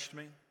never touched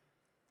me.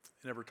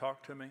 He never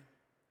talked to me.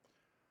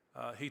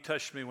 He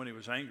touched me when he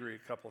was angry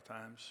a couple of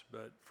times,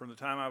 but from the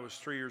time I was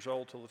 3 years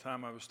old till the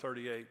time I was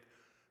 38,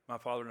 my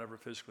father never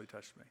physically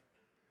touched me.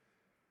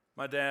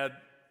 My dad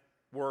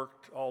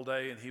worked all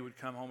day, and he would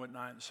come home at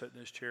night and sit in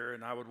his chair,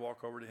 and I would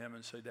walk over to him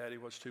and say, Daddy,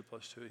 what's 2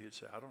 + 2? He'd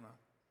say, I don't know.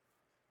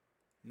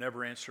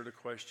 Never answered a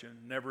question,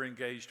 never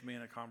engaged me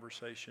in a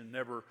conversation,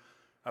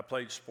 I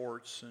played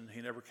sports, and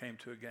he never came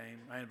to a game.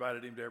 I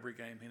invited him to every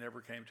game. He never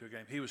came to a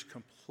game. He was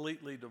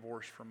completely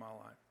divorced from my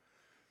life.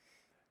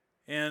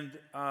 And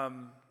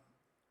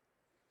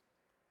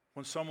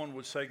when someone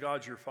would say,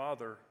 God's your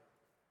father,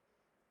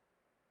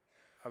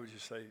 I would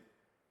just say,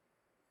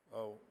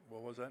 oh,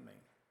 well, what does that mean?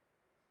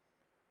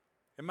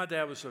 And my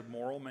dad was a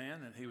moral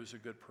man, and he was a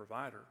good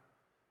provider,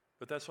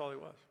 but that's all he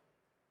was.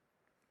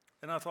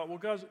 And I thought, well,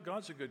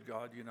 God's a good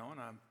God, and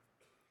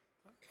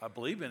I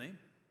believe in him,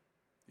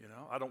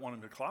 I don't want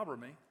him to clobber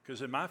me,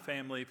 because in my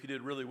family, if you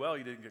did really well,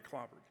 you didn't get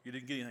clobbered. You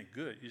didn't get anything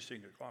good, you just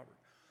didn't get clobbered.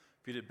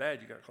 If you did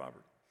bad, you got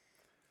clobbered.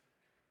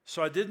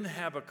 So I didn't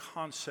have a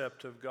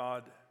concept of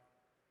God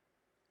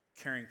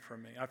caring for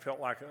me. I felt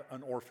like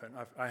an orphan.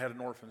 I had an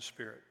orphan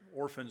spirit.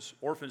 Orphans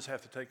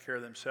have to take care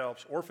of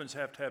themselves. Orphans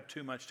have to have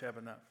too much to have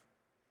enough.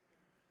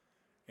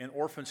 And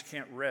orphans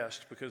can't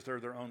rest because they're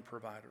their own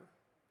provider.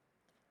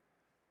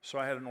 So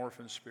I had an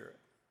orphan spirit.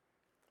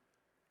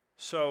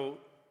 So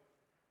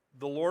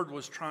the Lord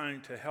was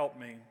trying to help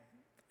me,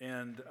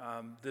 and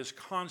this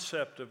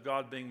concept of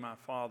God being my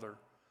Father,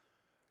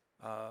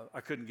 I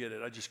couldn't get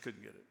it. I just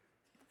couldn't get it.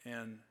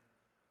 And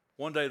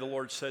one day the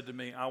Lord said to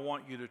me, I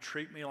want you to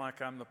treat me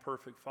like I'm the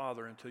perfect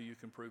Father until you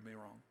can prove me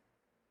wrong.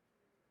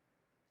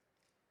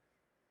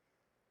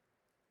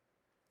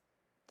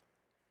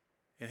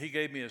 And he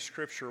gave me a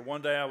scripture.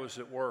 One day I was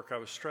at work. I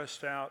was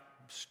stressed out,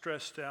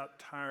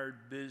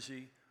 tired,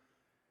 busy.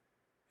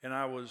 And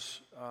I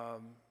was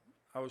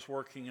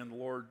working, and the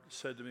Lord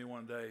said to me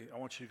one day, I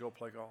want you to go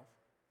play golf.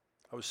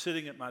 I was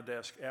sitting at my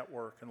desk at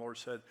work, and the Lord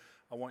said,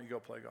 I want you to go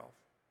play golf.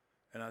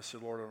 And I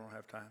said, Lord, I don't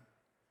have time.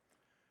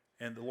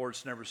 And the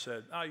Lord's never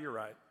said, oh, you're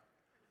right.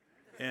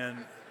 And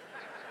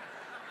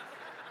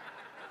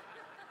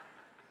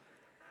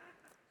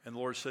the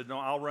Lord said, no,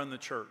 I'll run the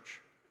church.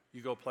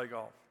 You go play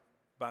golf.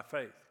 By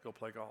faith, go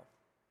play golf.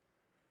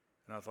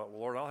 And I thought,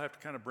 well, Lord, I'll have to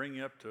kind of bring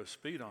you up to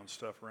speed on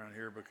stuff around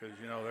here, because,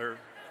 there's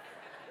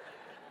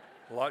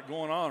a lot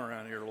going on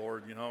around here,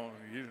 Lord,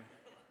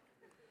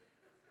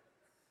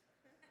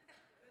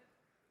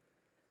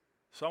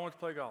 So I went to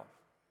play golf.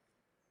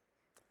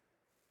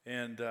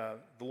 And the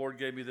Lord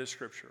gave me this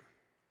scripture,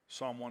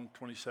 Psalm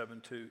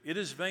 127:2. It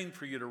is vain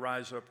for you to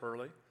rise up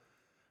early,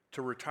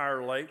 to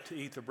retire late, to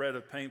eat the bread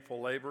of painful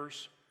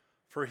labors,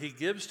 for he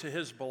gives to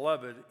his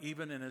beloved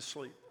even in his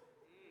sleep.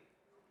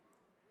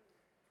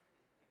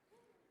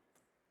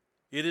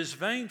 It is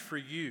vain for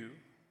you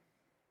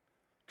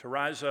to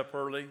rise up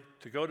early,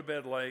 to go to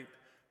bed late,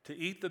 to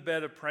eat the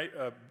bread of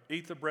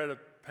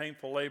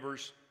painful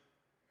labors,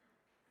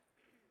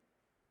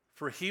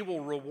 for he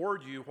will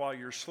reward you while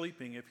you're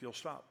sleeping if you'll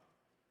stop.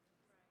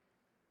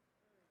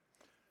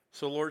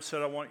 So Lord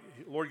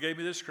gave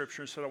me this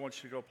scripture and said, I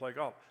want you to go play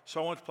golf.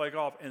 So I went to play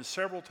golf, and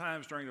several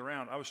times during the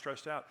round, I was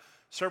stressed out.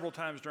 Several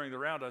times during the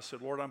round, I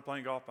said, Lord, I'm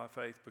playing golf by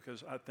faith,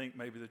 because I think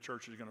maybe the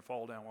church is going to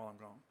fall down while I'm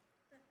gone.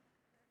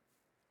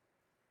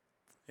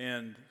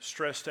 And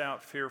stressed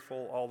out,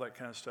 fearful, all that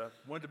kind of stuff.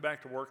 Went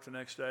back to work the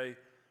next day,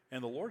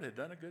 and the Lord had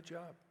done a good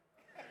job.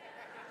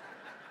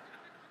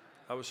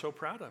 I was so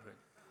proud of him.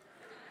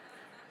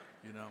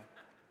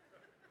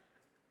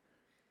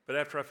 But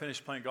after I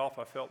finished playing golf,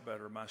 I felt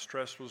better. My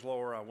stress was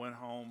lower. I went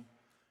home.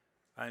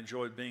 I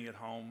enjoyed being at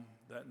home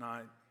that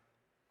night.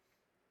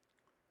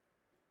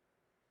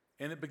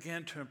 And it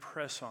began to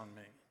impress on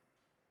me.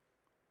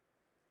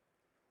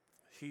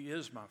 He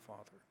is my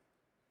Father.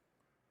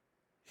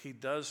 He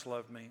does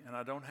love me, and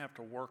I don't have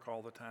to work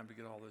all the time to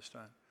get all this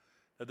done.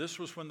 Now, this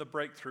was when the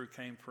breakthrough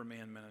came for me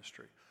in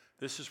ministry.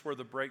 This is where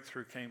the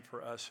breakthrough came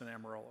for us in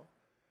Amarillo,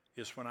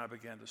 is when I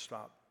began to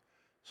stop.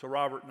 So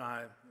Robert and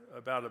I,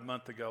 about a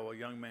month ago, a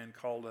young man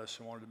called us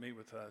and wanted to meet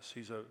with us.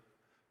 He's a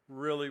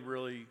really,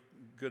 really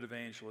good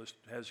evangelist,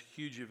 has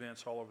huge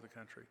events all over the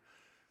country.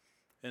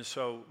 And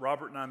so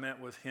Robert and I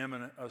met with him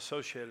and an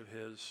associate of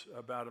his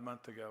about a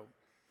month ago,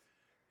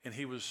 and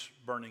he was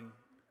burning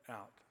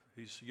out.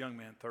 He's a young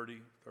man,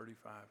 30,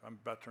 35. I'm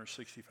about to turn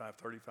 65,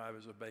 35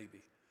 as a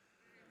baby.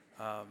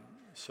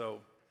 So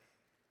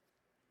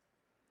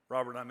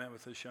Robert and I met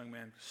with this young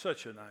man,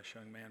 such a nice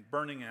young man,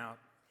 burning out,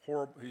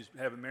 horrible. He's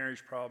having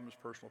marriage problems,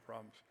 personal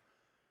problems.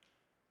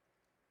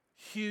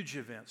 Huge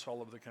events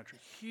all over the country,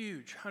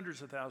 huge,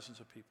 hundreds of thousands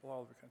of people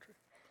all over the country.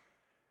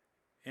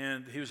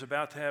 And he was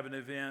about to have an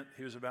event.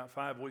 He was about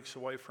 5 weeks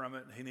away from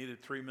it, and he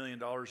needed $3 million.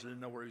 He didn't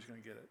know where he was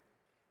going to get it.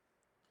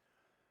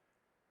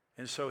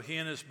 And so he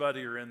and his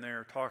buddy are in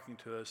there talking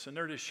to us, and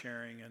they're just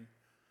sharing. And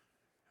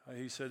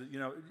he said,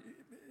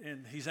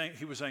 and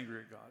he was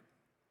angry at God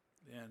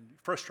and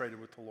frustrated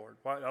with the Lord.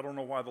 I don't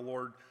know why the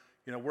Lord,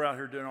 we're out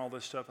here doing all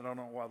this stuff, and I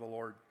don't know why the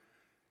Lord,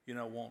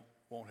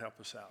 won't help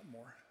us out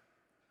more.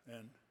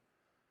 And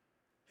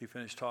he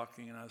finished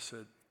talking, and I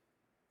said,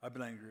 I've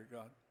been angry at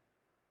God.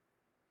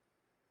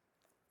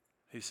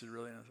 He said,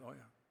 really? And I said, oh,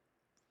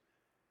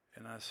 yeah.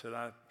 And I said,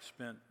 I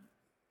spent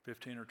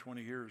 15 or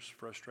 20 years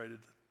frustrated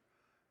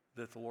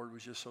that the Lord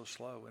was just so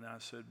slow. And I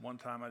said, one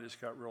time I just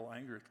got real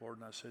angry at the Lord,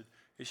 and I said,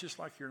 it's just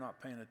like you're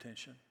not paying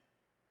attention.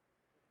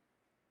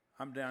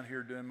 I'm down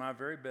here doing my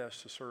very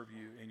best to serve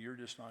you, and you're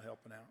just not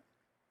helping out.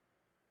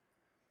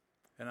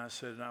 And I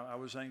said, and I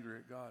was angry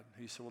at God.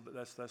 He said, well,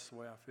 that's the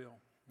way I feel.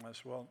 And I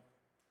said, well,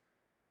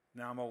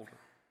 now I'm older.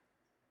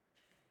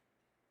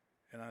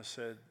 And I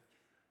said,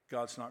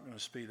 God's not going to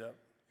speed up.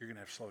 You're going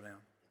to have to slow down.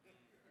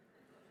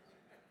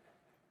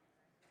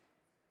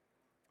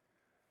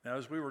 Now,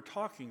 as we were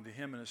talking to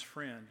him and his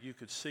friend, you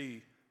could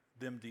see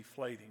them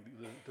deflating.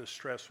 The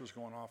stress was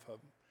going off of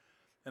them.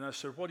 And I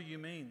said, what do you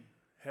mean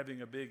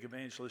having a big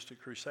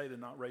evangelistic crusade and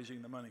not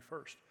raising the money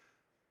first?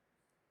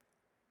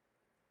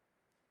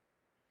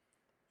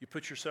 You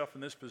put yourself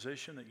in this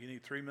position that you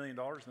need $3 million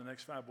in the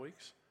next 5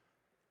 weeks,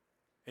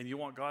 and you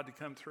want God to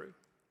come through?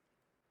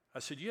 I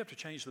said, you have to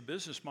change the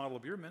business model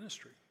of your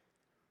ministry.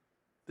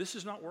 This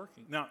is not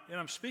working. Now, and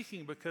I'm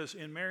speaking because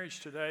in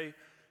marriage today,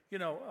 you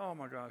know, oh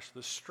my gosh,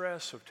 the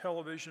stress of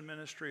television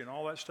ministry and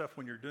all that stuff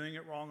when you're doing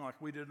it wrong like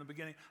we did in the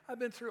beginning. I've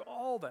been through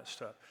all that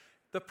stuff.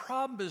 The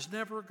problem is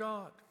never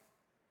God.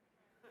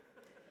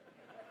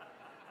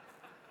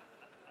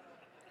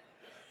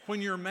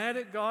 When you're mad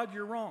at God,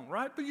 you're wrong,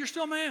 right? But you're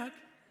still mad.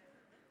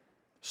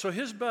 So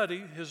his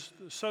buddy, his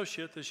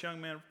associate, this young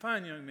man,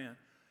 fine young man,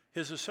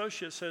 his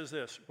associate says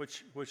this,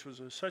 which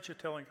was such a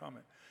telling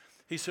comment.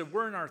 He said,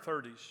 we're in our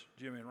 30s,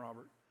 Jimmy and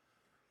Robert.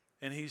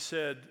 And he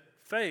said,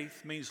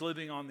 faith means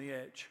living on the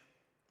edge.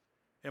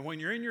 And when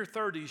you're in your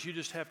 30s, you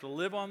just have to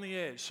live on the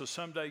edge so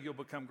someday you'll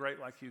become great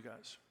like you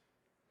guys.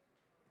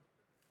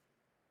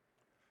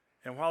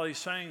 And while he's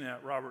saying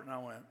that, Robert and I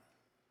went.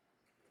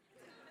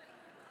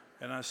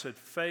 And I said,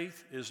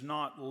 faith is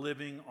not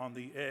living on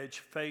the edge.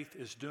 Faith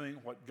is doing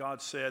what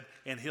God said,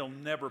 and he'll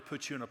never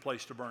put you in a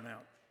place to burn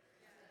out.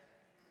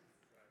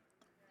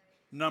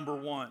 Number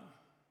one.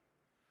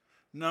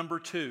 Number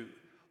two,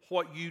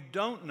 what you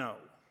don't know,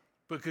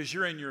 because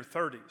you're in your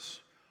 30s,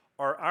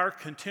 are our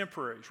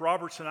contemporaries,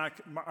 Roberts and I,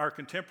 our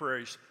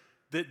contemporaries,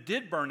 that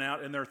did burn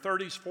out in their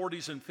 30s,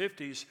 40s, and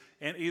 50s,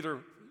 and either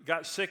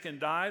got sick and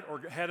died,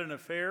 or had an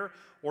affair,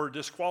 or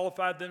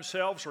disqualified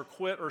themselves, or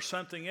quit, or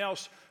something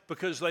else,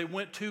 because they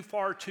went too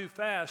far too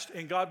fast,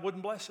 and God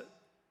wouldn't bless it.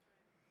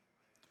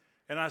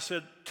 And I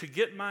said, to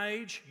get my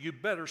age, you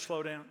better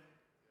slow down.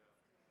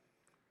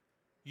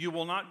 You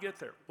will not get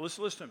there.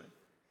 Listen to me.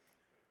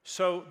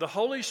 So the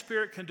Holy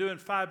Spirit can do in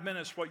 5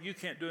 minutes what you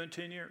can't do in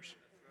 10 years.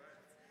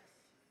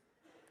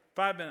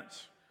 5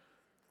 minutes.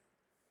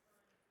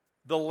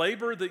 The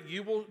labor that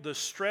you will, the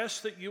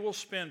stress that you will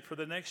spend for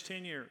the next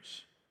 10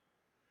 years,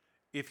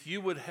 if you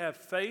would have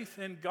faith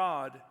in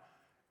God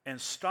and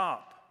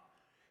stop,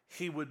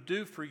 he would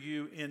do for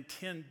you in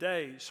 10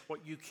 days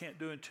what you can't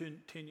do in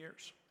 10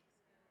 years.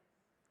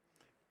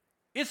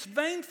 It's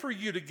vain for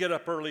you to get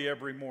up early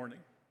every morning.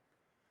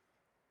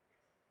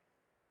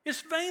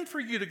 It's vain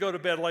for you to go to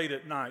bed late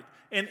at night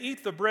and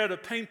eat the bread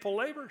of painful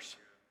labors,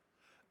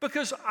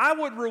 because I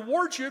would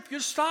reward you if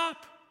you stop.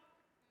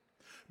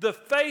 The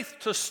faith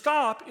to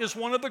stop is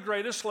one of the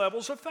greatest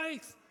levels of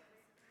faith.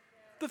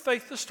 The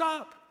faith to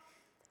stop.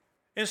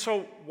 And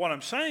so what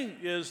I'm saying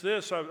is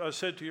this. I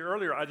said to you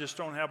earlier, I just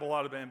don't have a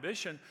lot of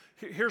ambition.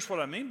 Here's what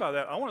I mean by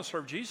that. I want to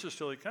serve Jesus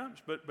till he comes,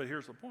 but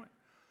here's the point.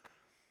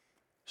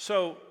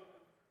 So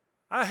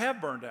I have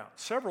burned out.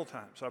 Several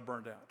times I've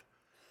burned out.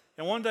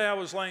 And one day I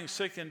was laying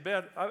sick in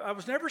bed. I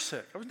was never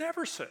sick. I was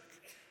never sick.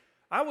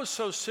 I was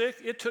so sick,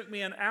 it took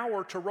me an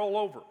hour to roll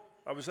over.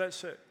 I was that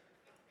sick.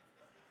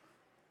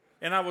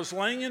 And I was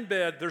laying in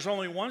bed. There's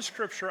only one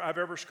scripture I've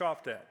ever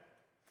scoffed at.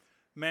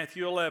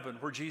 Matthew 11,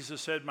 where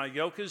Jesus said, my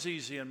yoke is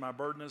easy and my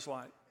burden is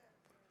light.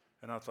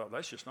 And I thought,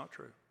 that's just not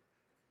true.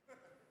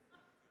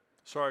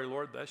 Sorry,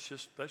 Lord, that's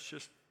just,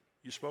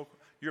 you spoke,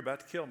 you're about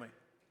to kill me.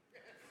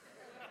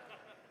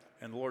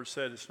 And the Lord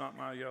said, it's not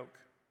my yoke.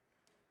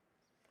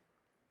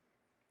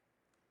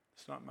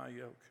 It's not my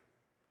yoke.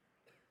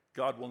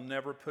 God will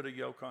never put a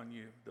yoke on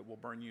you that will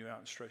burn you out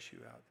and stress you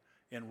out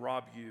and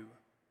rob you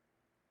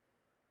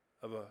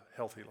of a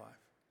healthy life.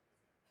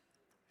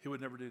 He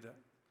would never do that.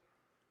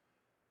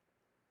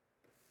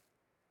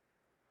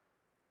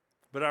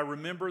 But I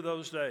remember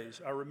those days.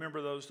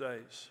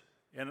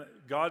 And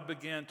God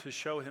began to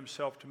show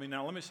himself to me.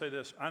 Now, let me say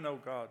this. I know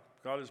God.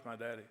 God is my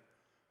daddy.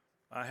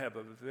 I have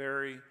a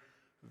very,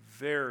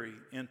 very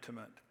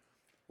intimate,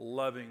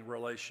 loving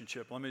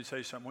relationship. Let me tell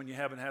you something. When you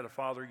haven't had a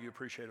father, you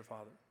appreciate a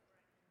father.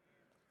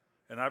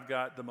 And I've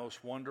got the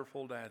most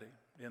wonderful daddy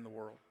in the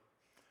world.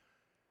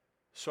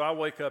 So I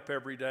wake up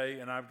every day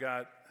and I've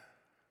got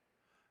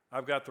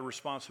the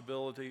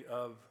responsibility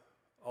of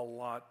a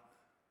lot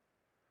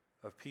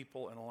of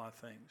people and a lot of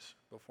things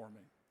before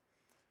me.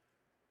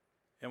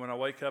 And when I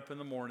wake up in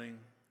the morning,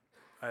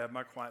 I have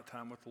my quiet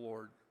time with the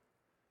Lord.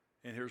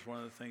 And here's one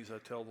of the things I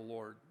tell the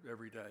Lord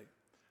every day.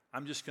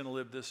 I'm just going to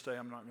live this day.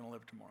 I'm not going to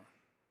live tomorrow.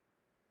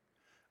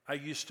 I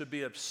used to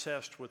be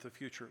obsessed with the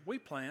future. We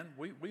plan.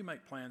 We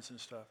make plans and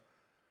stuff.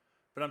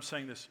 But I'm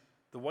saying this.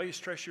 The way you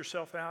stress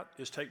yourself out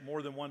is take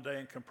more than one day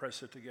and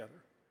compress it together.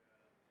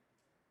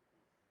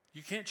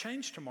 You can't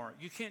change tomorrow.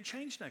 You can't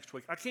change next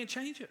week. I can't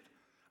change it.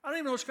 I don't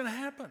even know what's going to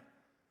happen.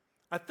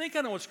 I think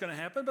I know what's going to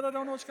happen, but I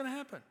don't know what's going to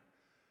happen.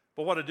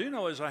 But what I do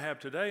know is I have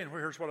today, and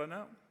here's what I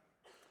know.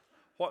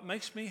 What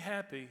makes me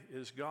happy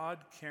is God,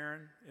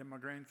 Karen, and my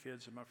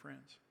grandkids and my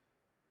friends.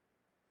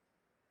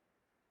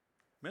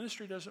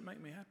 Ministry doesn't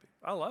make me happy.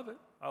 I love it.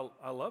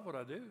 I love what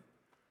I do.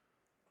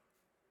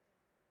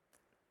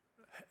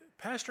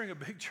 Pastoring a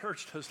big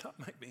church does not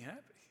make me happy.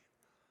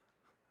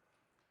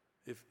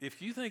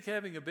 If you think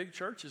having a big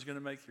church is going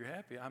to make you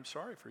happy, I'm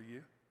sorry for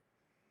you.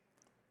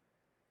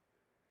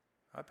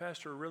 I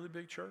pastor a really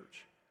big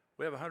church.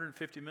 We have a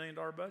 $150 million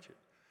budget.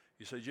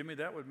 You say, Jimmy,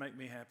 that would make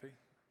me happy.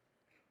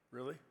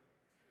 Really?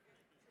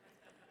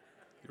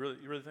 You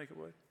really think it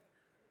would?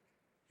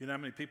 You know how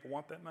many people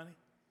want that money?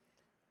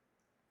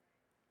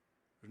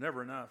 There's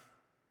never enough.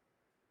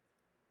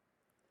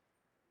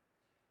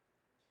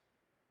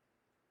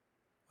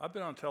 I've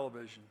been on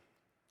television.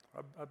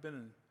 I've been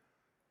in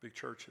big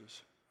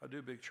churches. I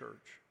do big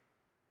church.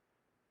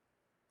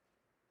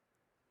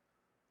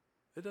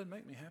 It doesn't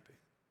make me happy.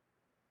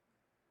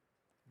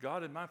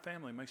 God and my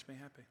family makes me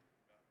happy.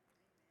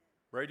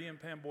 Brady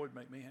and Pam Boyd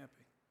make me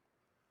happy.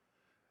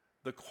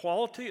 The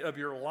quality of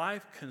your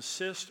life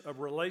consists of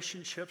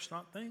relationships,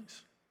 not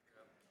things.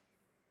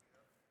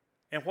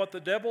 And what the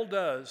devil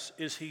does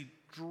is he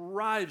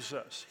drives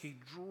us. He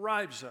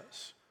drives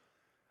us.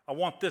 I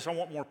want this. I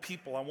want more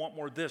people. I want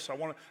more this. I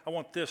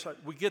want this.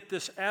 We get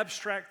this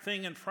abstract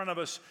thing in front of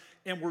us,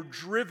 and we're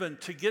driven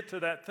to get to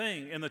that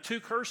thing. And the two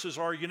curses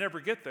are you never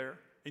get there,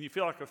 and you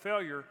feel like a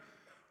failure,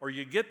 or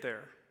you get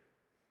there,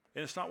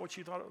 and it's not what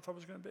you thought it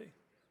was going to be.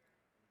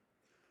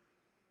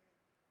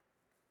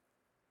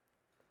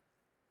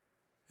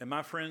 And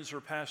my friends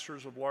are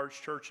pastors of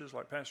large churches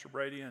like Pastor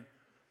Brady,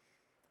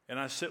 and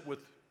I sit with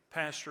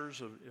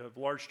pastors of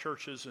large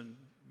churches and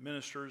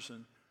ministers,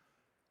 and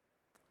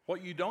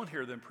what you don't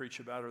hear them preach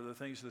about are the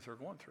things that they're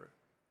going through.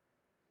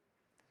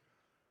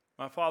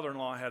 My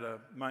father-in-law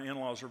my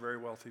in-laws are very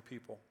wealthy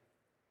people.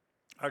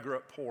 I grew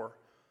up poor,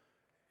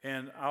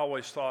 and I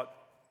always thought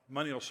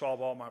money will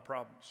solve all my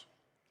problems.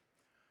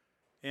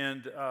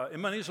 And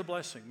money is a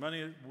blessing.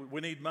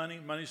 We need money.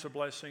 Money's a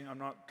blessing. I'm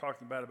not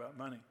talking bad about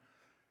money.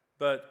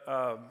 But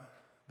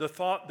the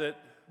thought that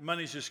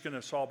money's just going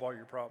to solve all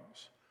your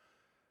problems.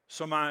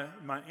 So my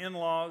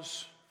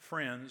in-laws'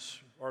 friends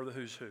are the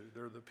who's who.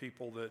 They're the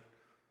people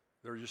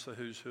they're just the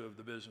who's who of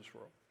the business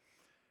world.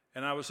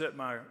 And I was at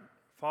my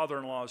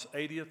father-in-law's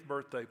 80th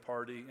birthday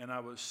party, and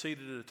I was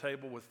seated at a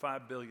table with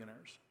 5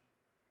 billionaires.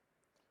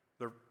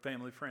 They're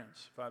family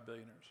friends, 5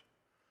 billionaires.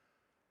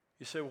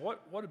 You say, well,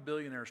 what do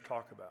billionaires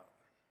talk about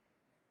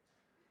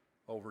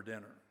over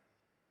dinner?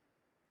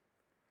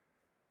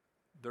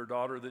 Their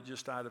daughter that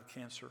just died of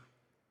cancer.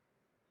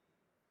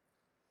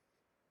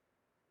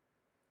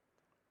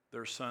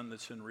 Their son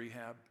that's in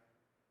rehab.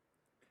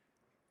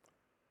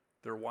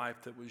 Their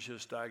wife that was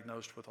just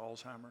diagnosed with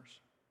Alzheimer's.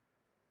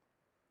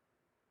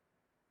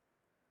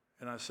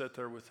 And I sat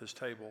there with this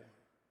table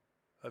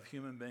of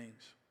human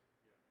beings.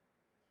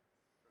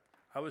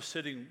 I was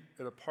sitting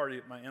at a party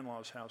at my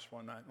in-laws' house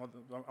one night. I want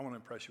to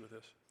impress you with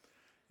this.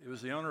 It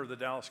was the owner of the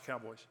Dallas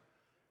Cowboys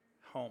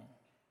home,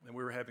 and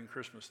we were having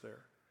Christmas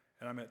there.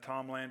 And I met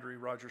Tom Landry,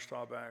 Roger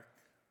Staubach,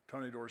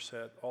 Tony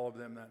Dorsett, all of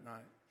them that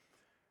night.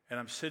 And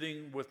I'm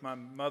sitting with my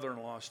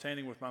mother-in-law,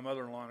 standing with my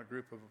mother-in-law and a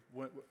group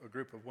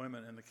of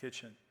women in the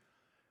kitchen.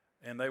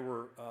 And they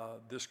were,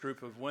 this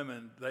group of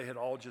women, they had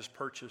all just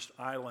purchased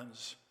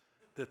islands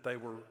that they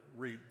were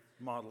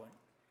remodeling.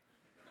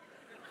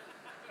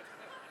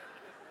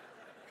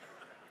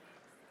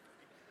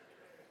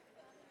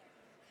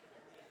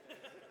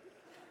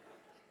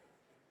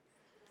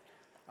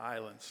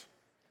 Islands.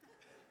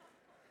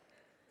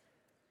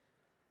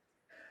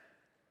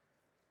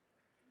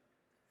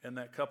 And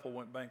that couple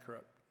went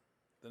bankrupt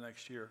the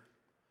next year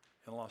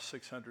and lost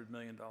 $600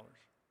 million.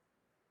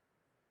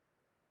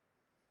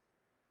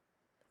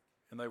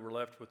 And they were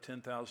left with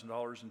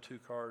 $10,000 and 2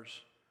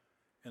 cars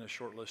and a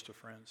short list of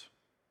friends.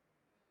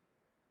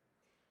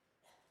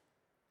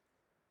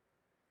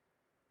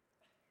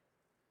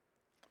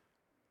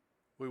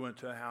 We went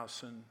to a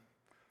house in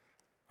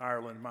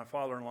Ireland. My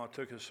father-in-law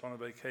took us on a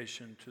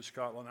vacation to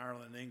Scotland,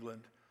 Ireland, and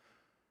England.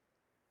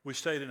 We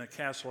stayed in a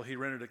castle. He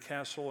rented a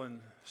castle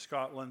in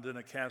Scotland, then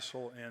a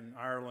castle in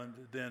Ireland,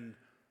 then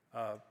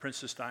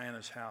Princess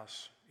Diana's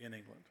house in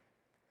England.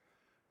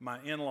 My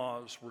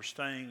in-laws were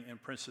staying in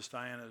Princess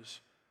Diana's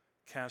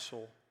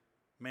castle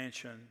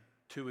mansion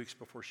 2 weeks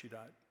before she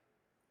died.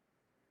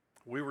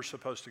 We were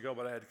supposed to go,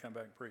 but I had to come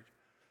back and preach.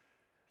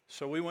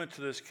 So we went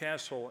to this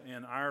castle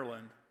in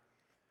Ireland,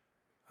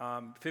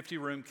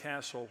 50-room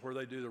castle where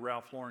they do the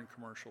Ralph Lauren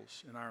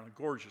commercials in Ireland.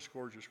 Gorgeous,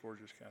 gorgeous,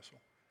 gorgeous castle.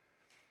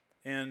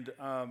 And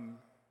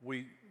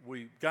we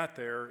got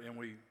there, and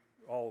we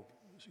all,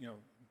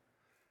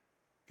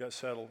 got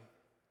settled.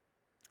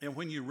 And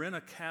when you rent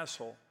a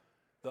castle,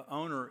 the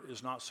owner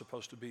is not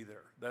supposed to be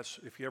there. That's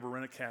if you ever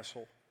rent a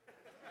castle.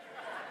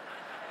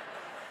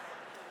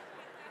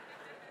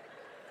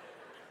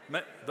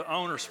 The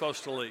owner's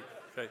supposed to leave.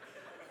 Okay,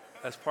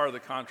 that's part of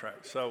the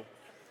contract. So,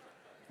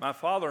 my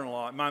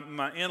father-in-law,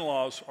 my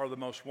in-laws are the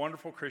most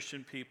wonderful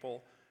Christian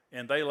people.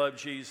 And they love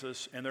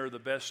Jesus, and they're the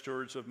best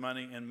stewards of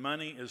money. And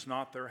money is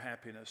not their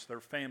happiness. Their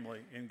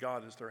family and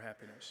God is their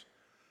happiness.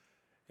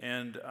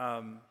 And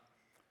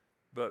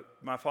but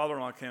my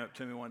father-in-law came up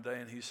to me one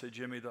day, and he said,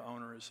 "Jimmy, the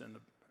owner is in the."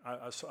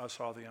 I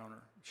saw the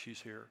owner. She's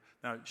here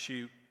now.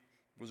 She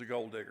was a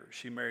gold digger.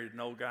 She married an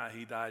old guy.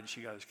 He died, and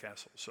she got his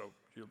castle. So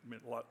she was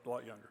a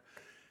lot younger.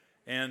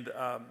 And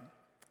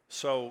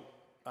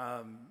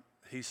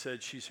he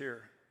said, "She's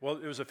here." Well,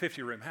 it was a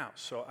 50-room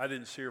house, so I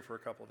didn't see her for a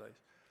couple of days.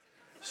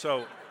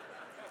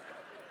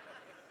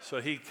 So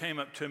he came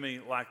up to me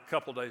like a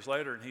couple days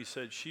later, and he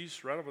said,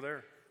 "She's right over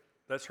there.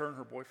 That's her and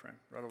her boyfriend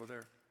right over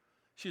there.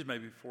 She's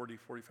maybe 40,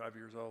 45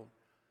 years old."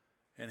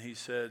 And he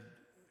said,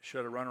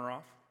 should I run her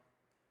off?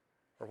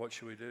 Or what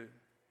should we do?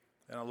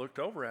 And I looked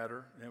over at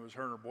her, and it was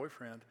her and her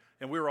boyfriend.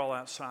 And we were all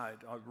outside,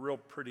 a real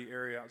pretty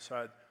area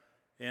outside.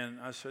 And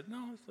I said,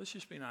 no, let's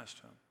just be nice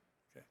to him.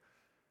 Okay.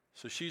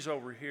 So she's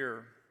over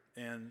here.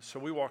 And so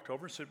we walked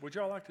over and said, would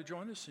y'all like to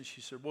join us? And she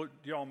said, well,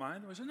 do y'all mind?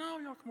 And we said, no,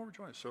 y'all come over and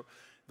join us. So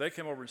they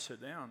came over and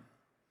sat down.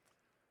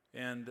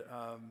 And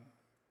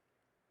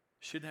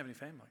she didn't have any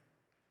family.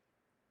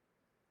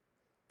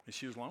 And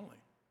she was lonely.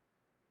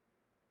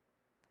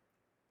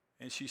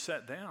 And she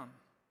sat down.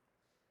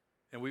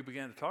 And we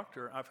began to talk to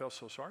her. I felt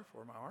so sorry for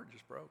her. My heart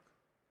just broke.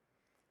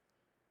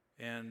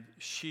 And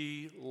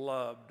she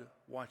loved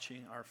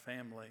watching our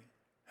family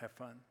have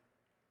fun.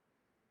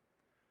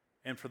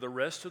 And for the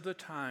rest of the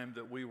time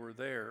that we were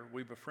there,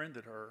 we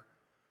befriended her.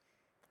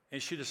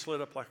 And she just lit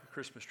up like a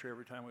Christmas tree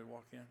every time we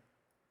walk in.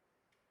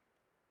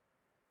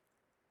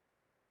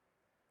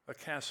 A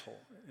castle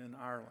in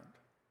Ireland.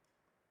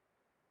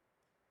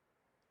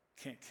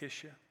 Can't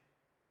kiss you.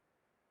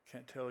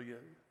 Can't tell you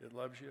it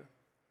loves you.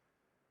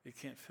 It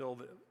can't fill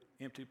the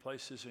empty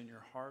places in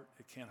your heart.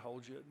 It can't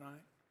hold you at night.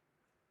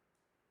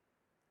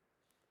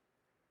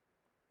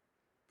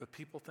 But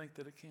people think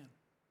that it can.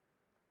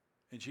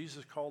 And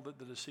Jesus called it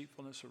the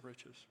deceitfulness of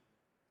riches.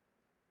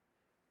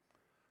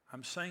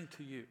 I'm saying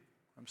to you,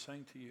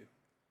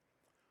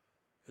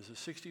 as a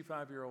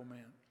 65-year-old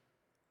man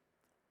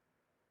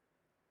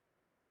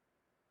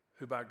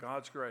who by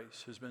God's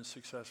grace has been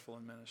successful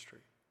in ministry,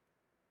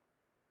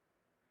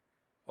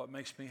 what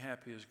makes me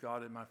happy is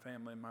God and my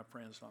family and my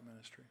friends, not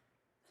ministry.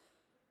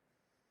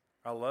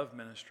 I love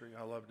ministry.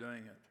 I love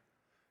doing it.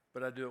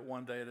 But I do it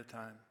one day at a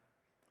time.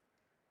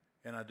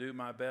 And I do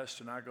my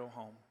best and I go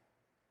home.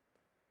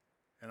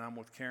 And I'm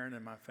with Karen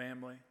and my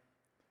family.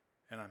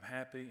 And I'm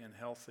happy and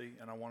healthy.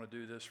 And I want to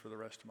do this for the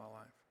rest of my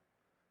life.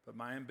 But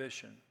my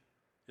ambition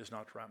is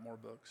not to write more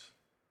books.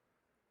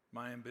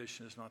 My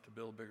ambition is not to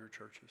build bigger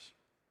churches.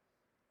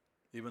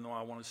 Even though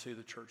I want to see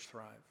the church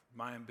thrive.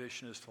 My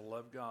ambition is to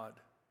love God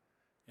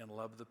and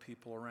love the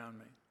people around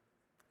me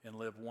and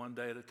live one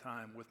day at a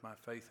time with my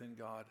faith in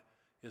God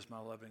as my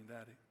loving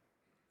daddy.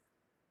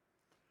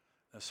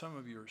 Now, some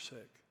of you are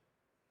sick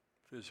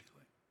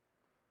physically.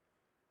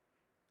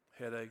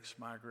 Headaches,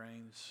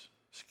 migraines,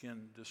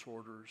 skin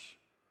disorders,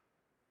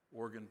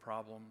 organ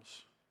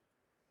problems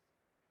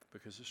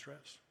because of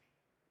stress.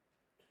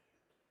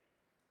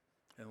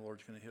 And the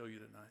Lord's going to heal you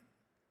tonight.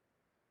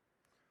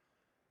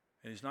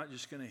 And He's not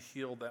just going to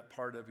heal that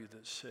part of you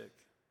that's sick.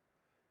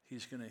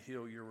 He's going to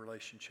heal your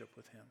relationship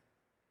with Him.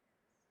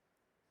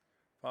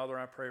 Father,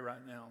 I pray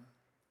right now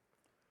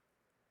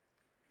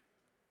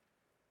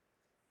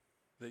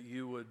that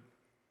you would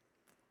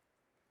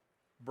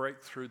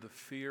break through the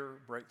fear,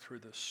 break through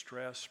the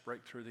stress,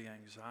 break through the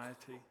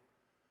anxiety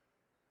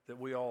that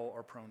we all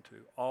are prone to.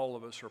 All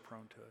of us are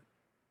prone to it.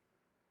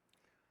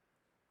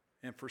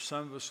 And for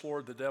some of us,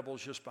 Lord, the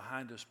devil's just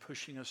behind us,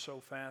 pushing us so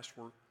fast,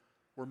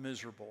 we're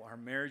miserable. Our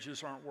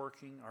marriages aren't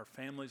working. Our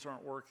families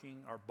aren't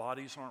working. Our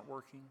bodies aren't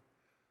working.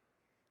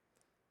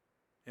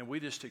 And we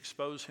just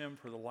expose him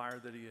for the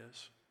liar that he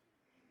is.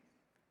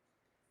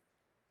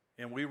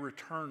 And we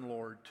return,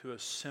 Lord, to a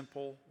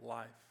simple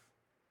life,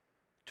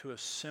 to a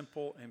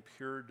simple and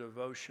pure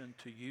devotion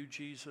to you,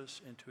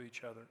 Jesus, and to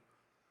each other.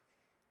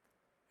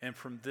 And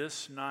from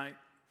this night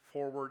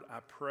forward, I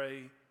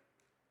pray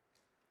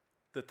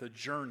that the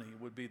journey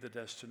would be the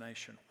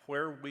destination.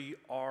 Where we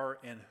are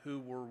and who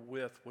we're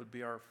with would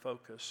be our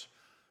focus,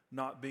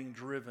 not being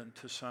driven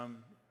to some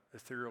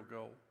ethereal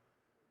goal.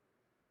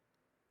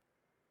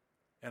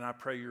 And I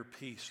pray your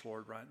peace,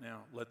 Lord, right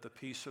now. Let the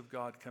peace of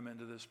God come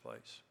into this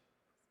place.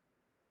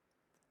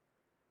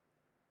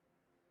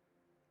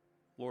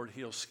 Lord,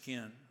 heal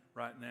skin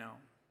right now.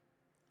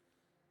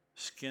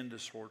 Skin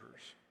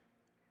disorders.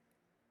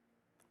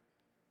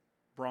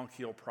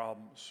 Bronchial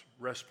problems,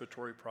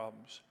 respiratory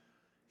problems.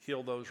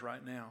 Heal those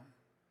right now.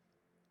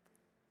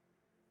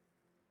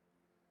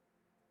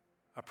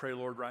 I pray,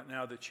 Lord, right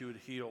now that you would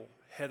heal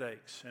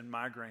headaches and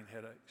migraine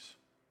headaches.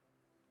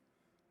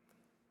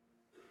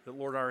 That,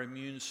 Lord, our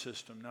immune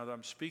system, now that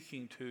I'm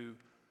speaking to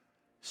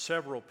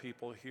several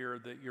people here,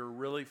 that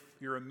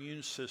your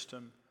immune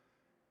system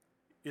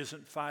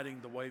isn't fighting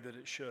the way that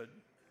it should.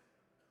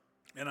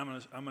 And I'm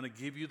going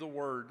to give you the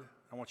word.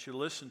 I want you to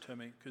listen to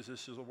me because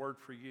this is a word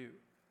for you.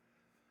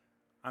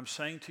 I'm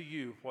saying to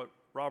you what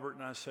Robert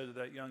and I said to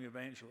that young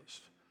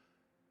evangelist.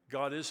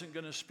 God isn't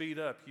going to speed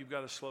up. You've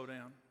got to slow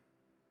down.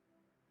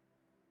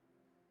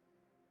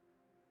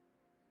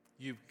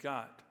 You've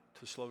got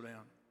to slow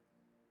down.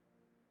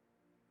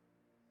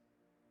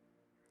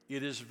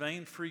 It is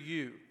vain for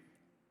you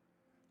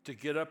to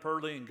get up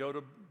early and go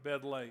to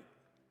bed late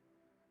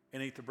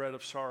and eat the bread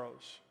of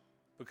sorrows,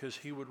 because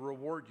he would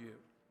reward you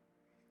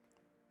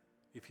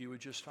if you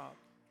would just stop.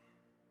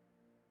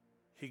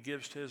 He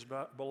gives to his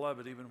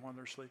beloved even when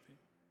they're sleeping.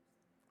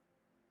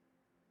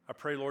 I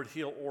pray, Lord,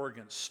 heal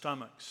organs,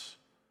 stomachs,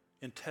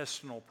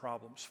 intestinal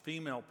problems,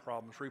 female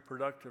problems,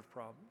 reproductive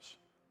problems,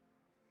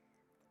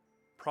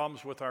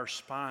 problems with our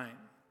spine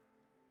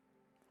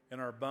and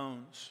our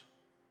bones.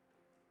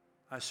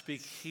 I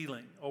speak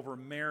healing over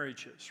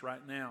marriages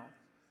right now.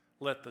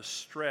 Let the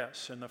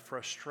stress and the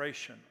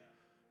frustration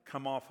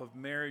come off of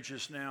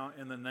marriages now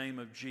in the name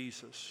of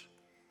Jesus.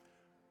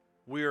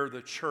 We are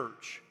the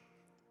church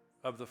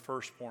of the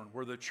firstborn.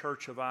 We're the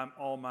church of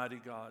Almighty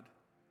God.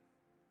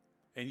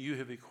 And you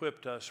have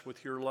equipped us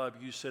with your love.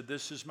 You said,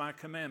 this is my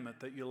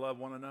commandment, that you love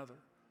one another,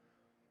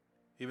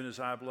 even as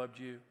I've loved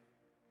you.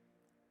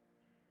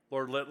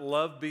 Lord, let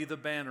love be the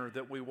banner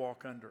that we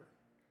walk under.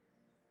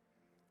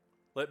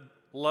 Let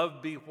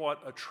love be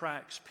what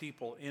attracts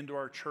people into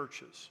our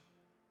churches.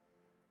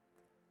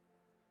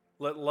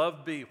 Let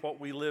love be what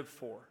we live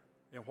for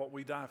and what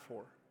we die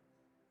for.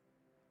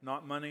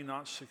 Not money,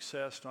 not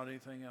success, not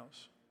anything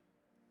else.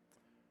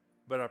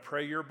 But I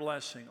pray your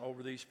blessing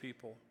over these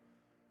people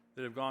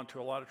that have gone to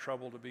a lot of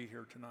trouble to be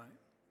here tonight.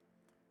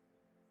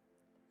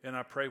 And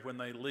I pray when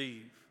they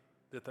leave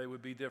that they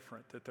would be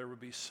different, that there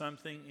would be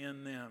something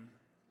in them,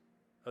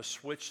 a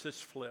switch that's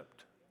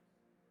flipped,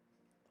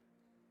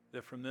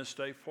 that from this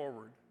day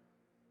forward,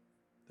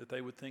 that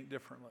they would think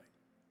differently.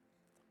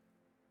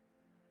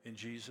 In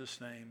Jesus'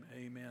 name,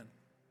 amen.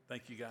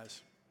 Thank you,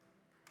 guys.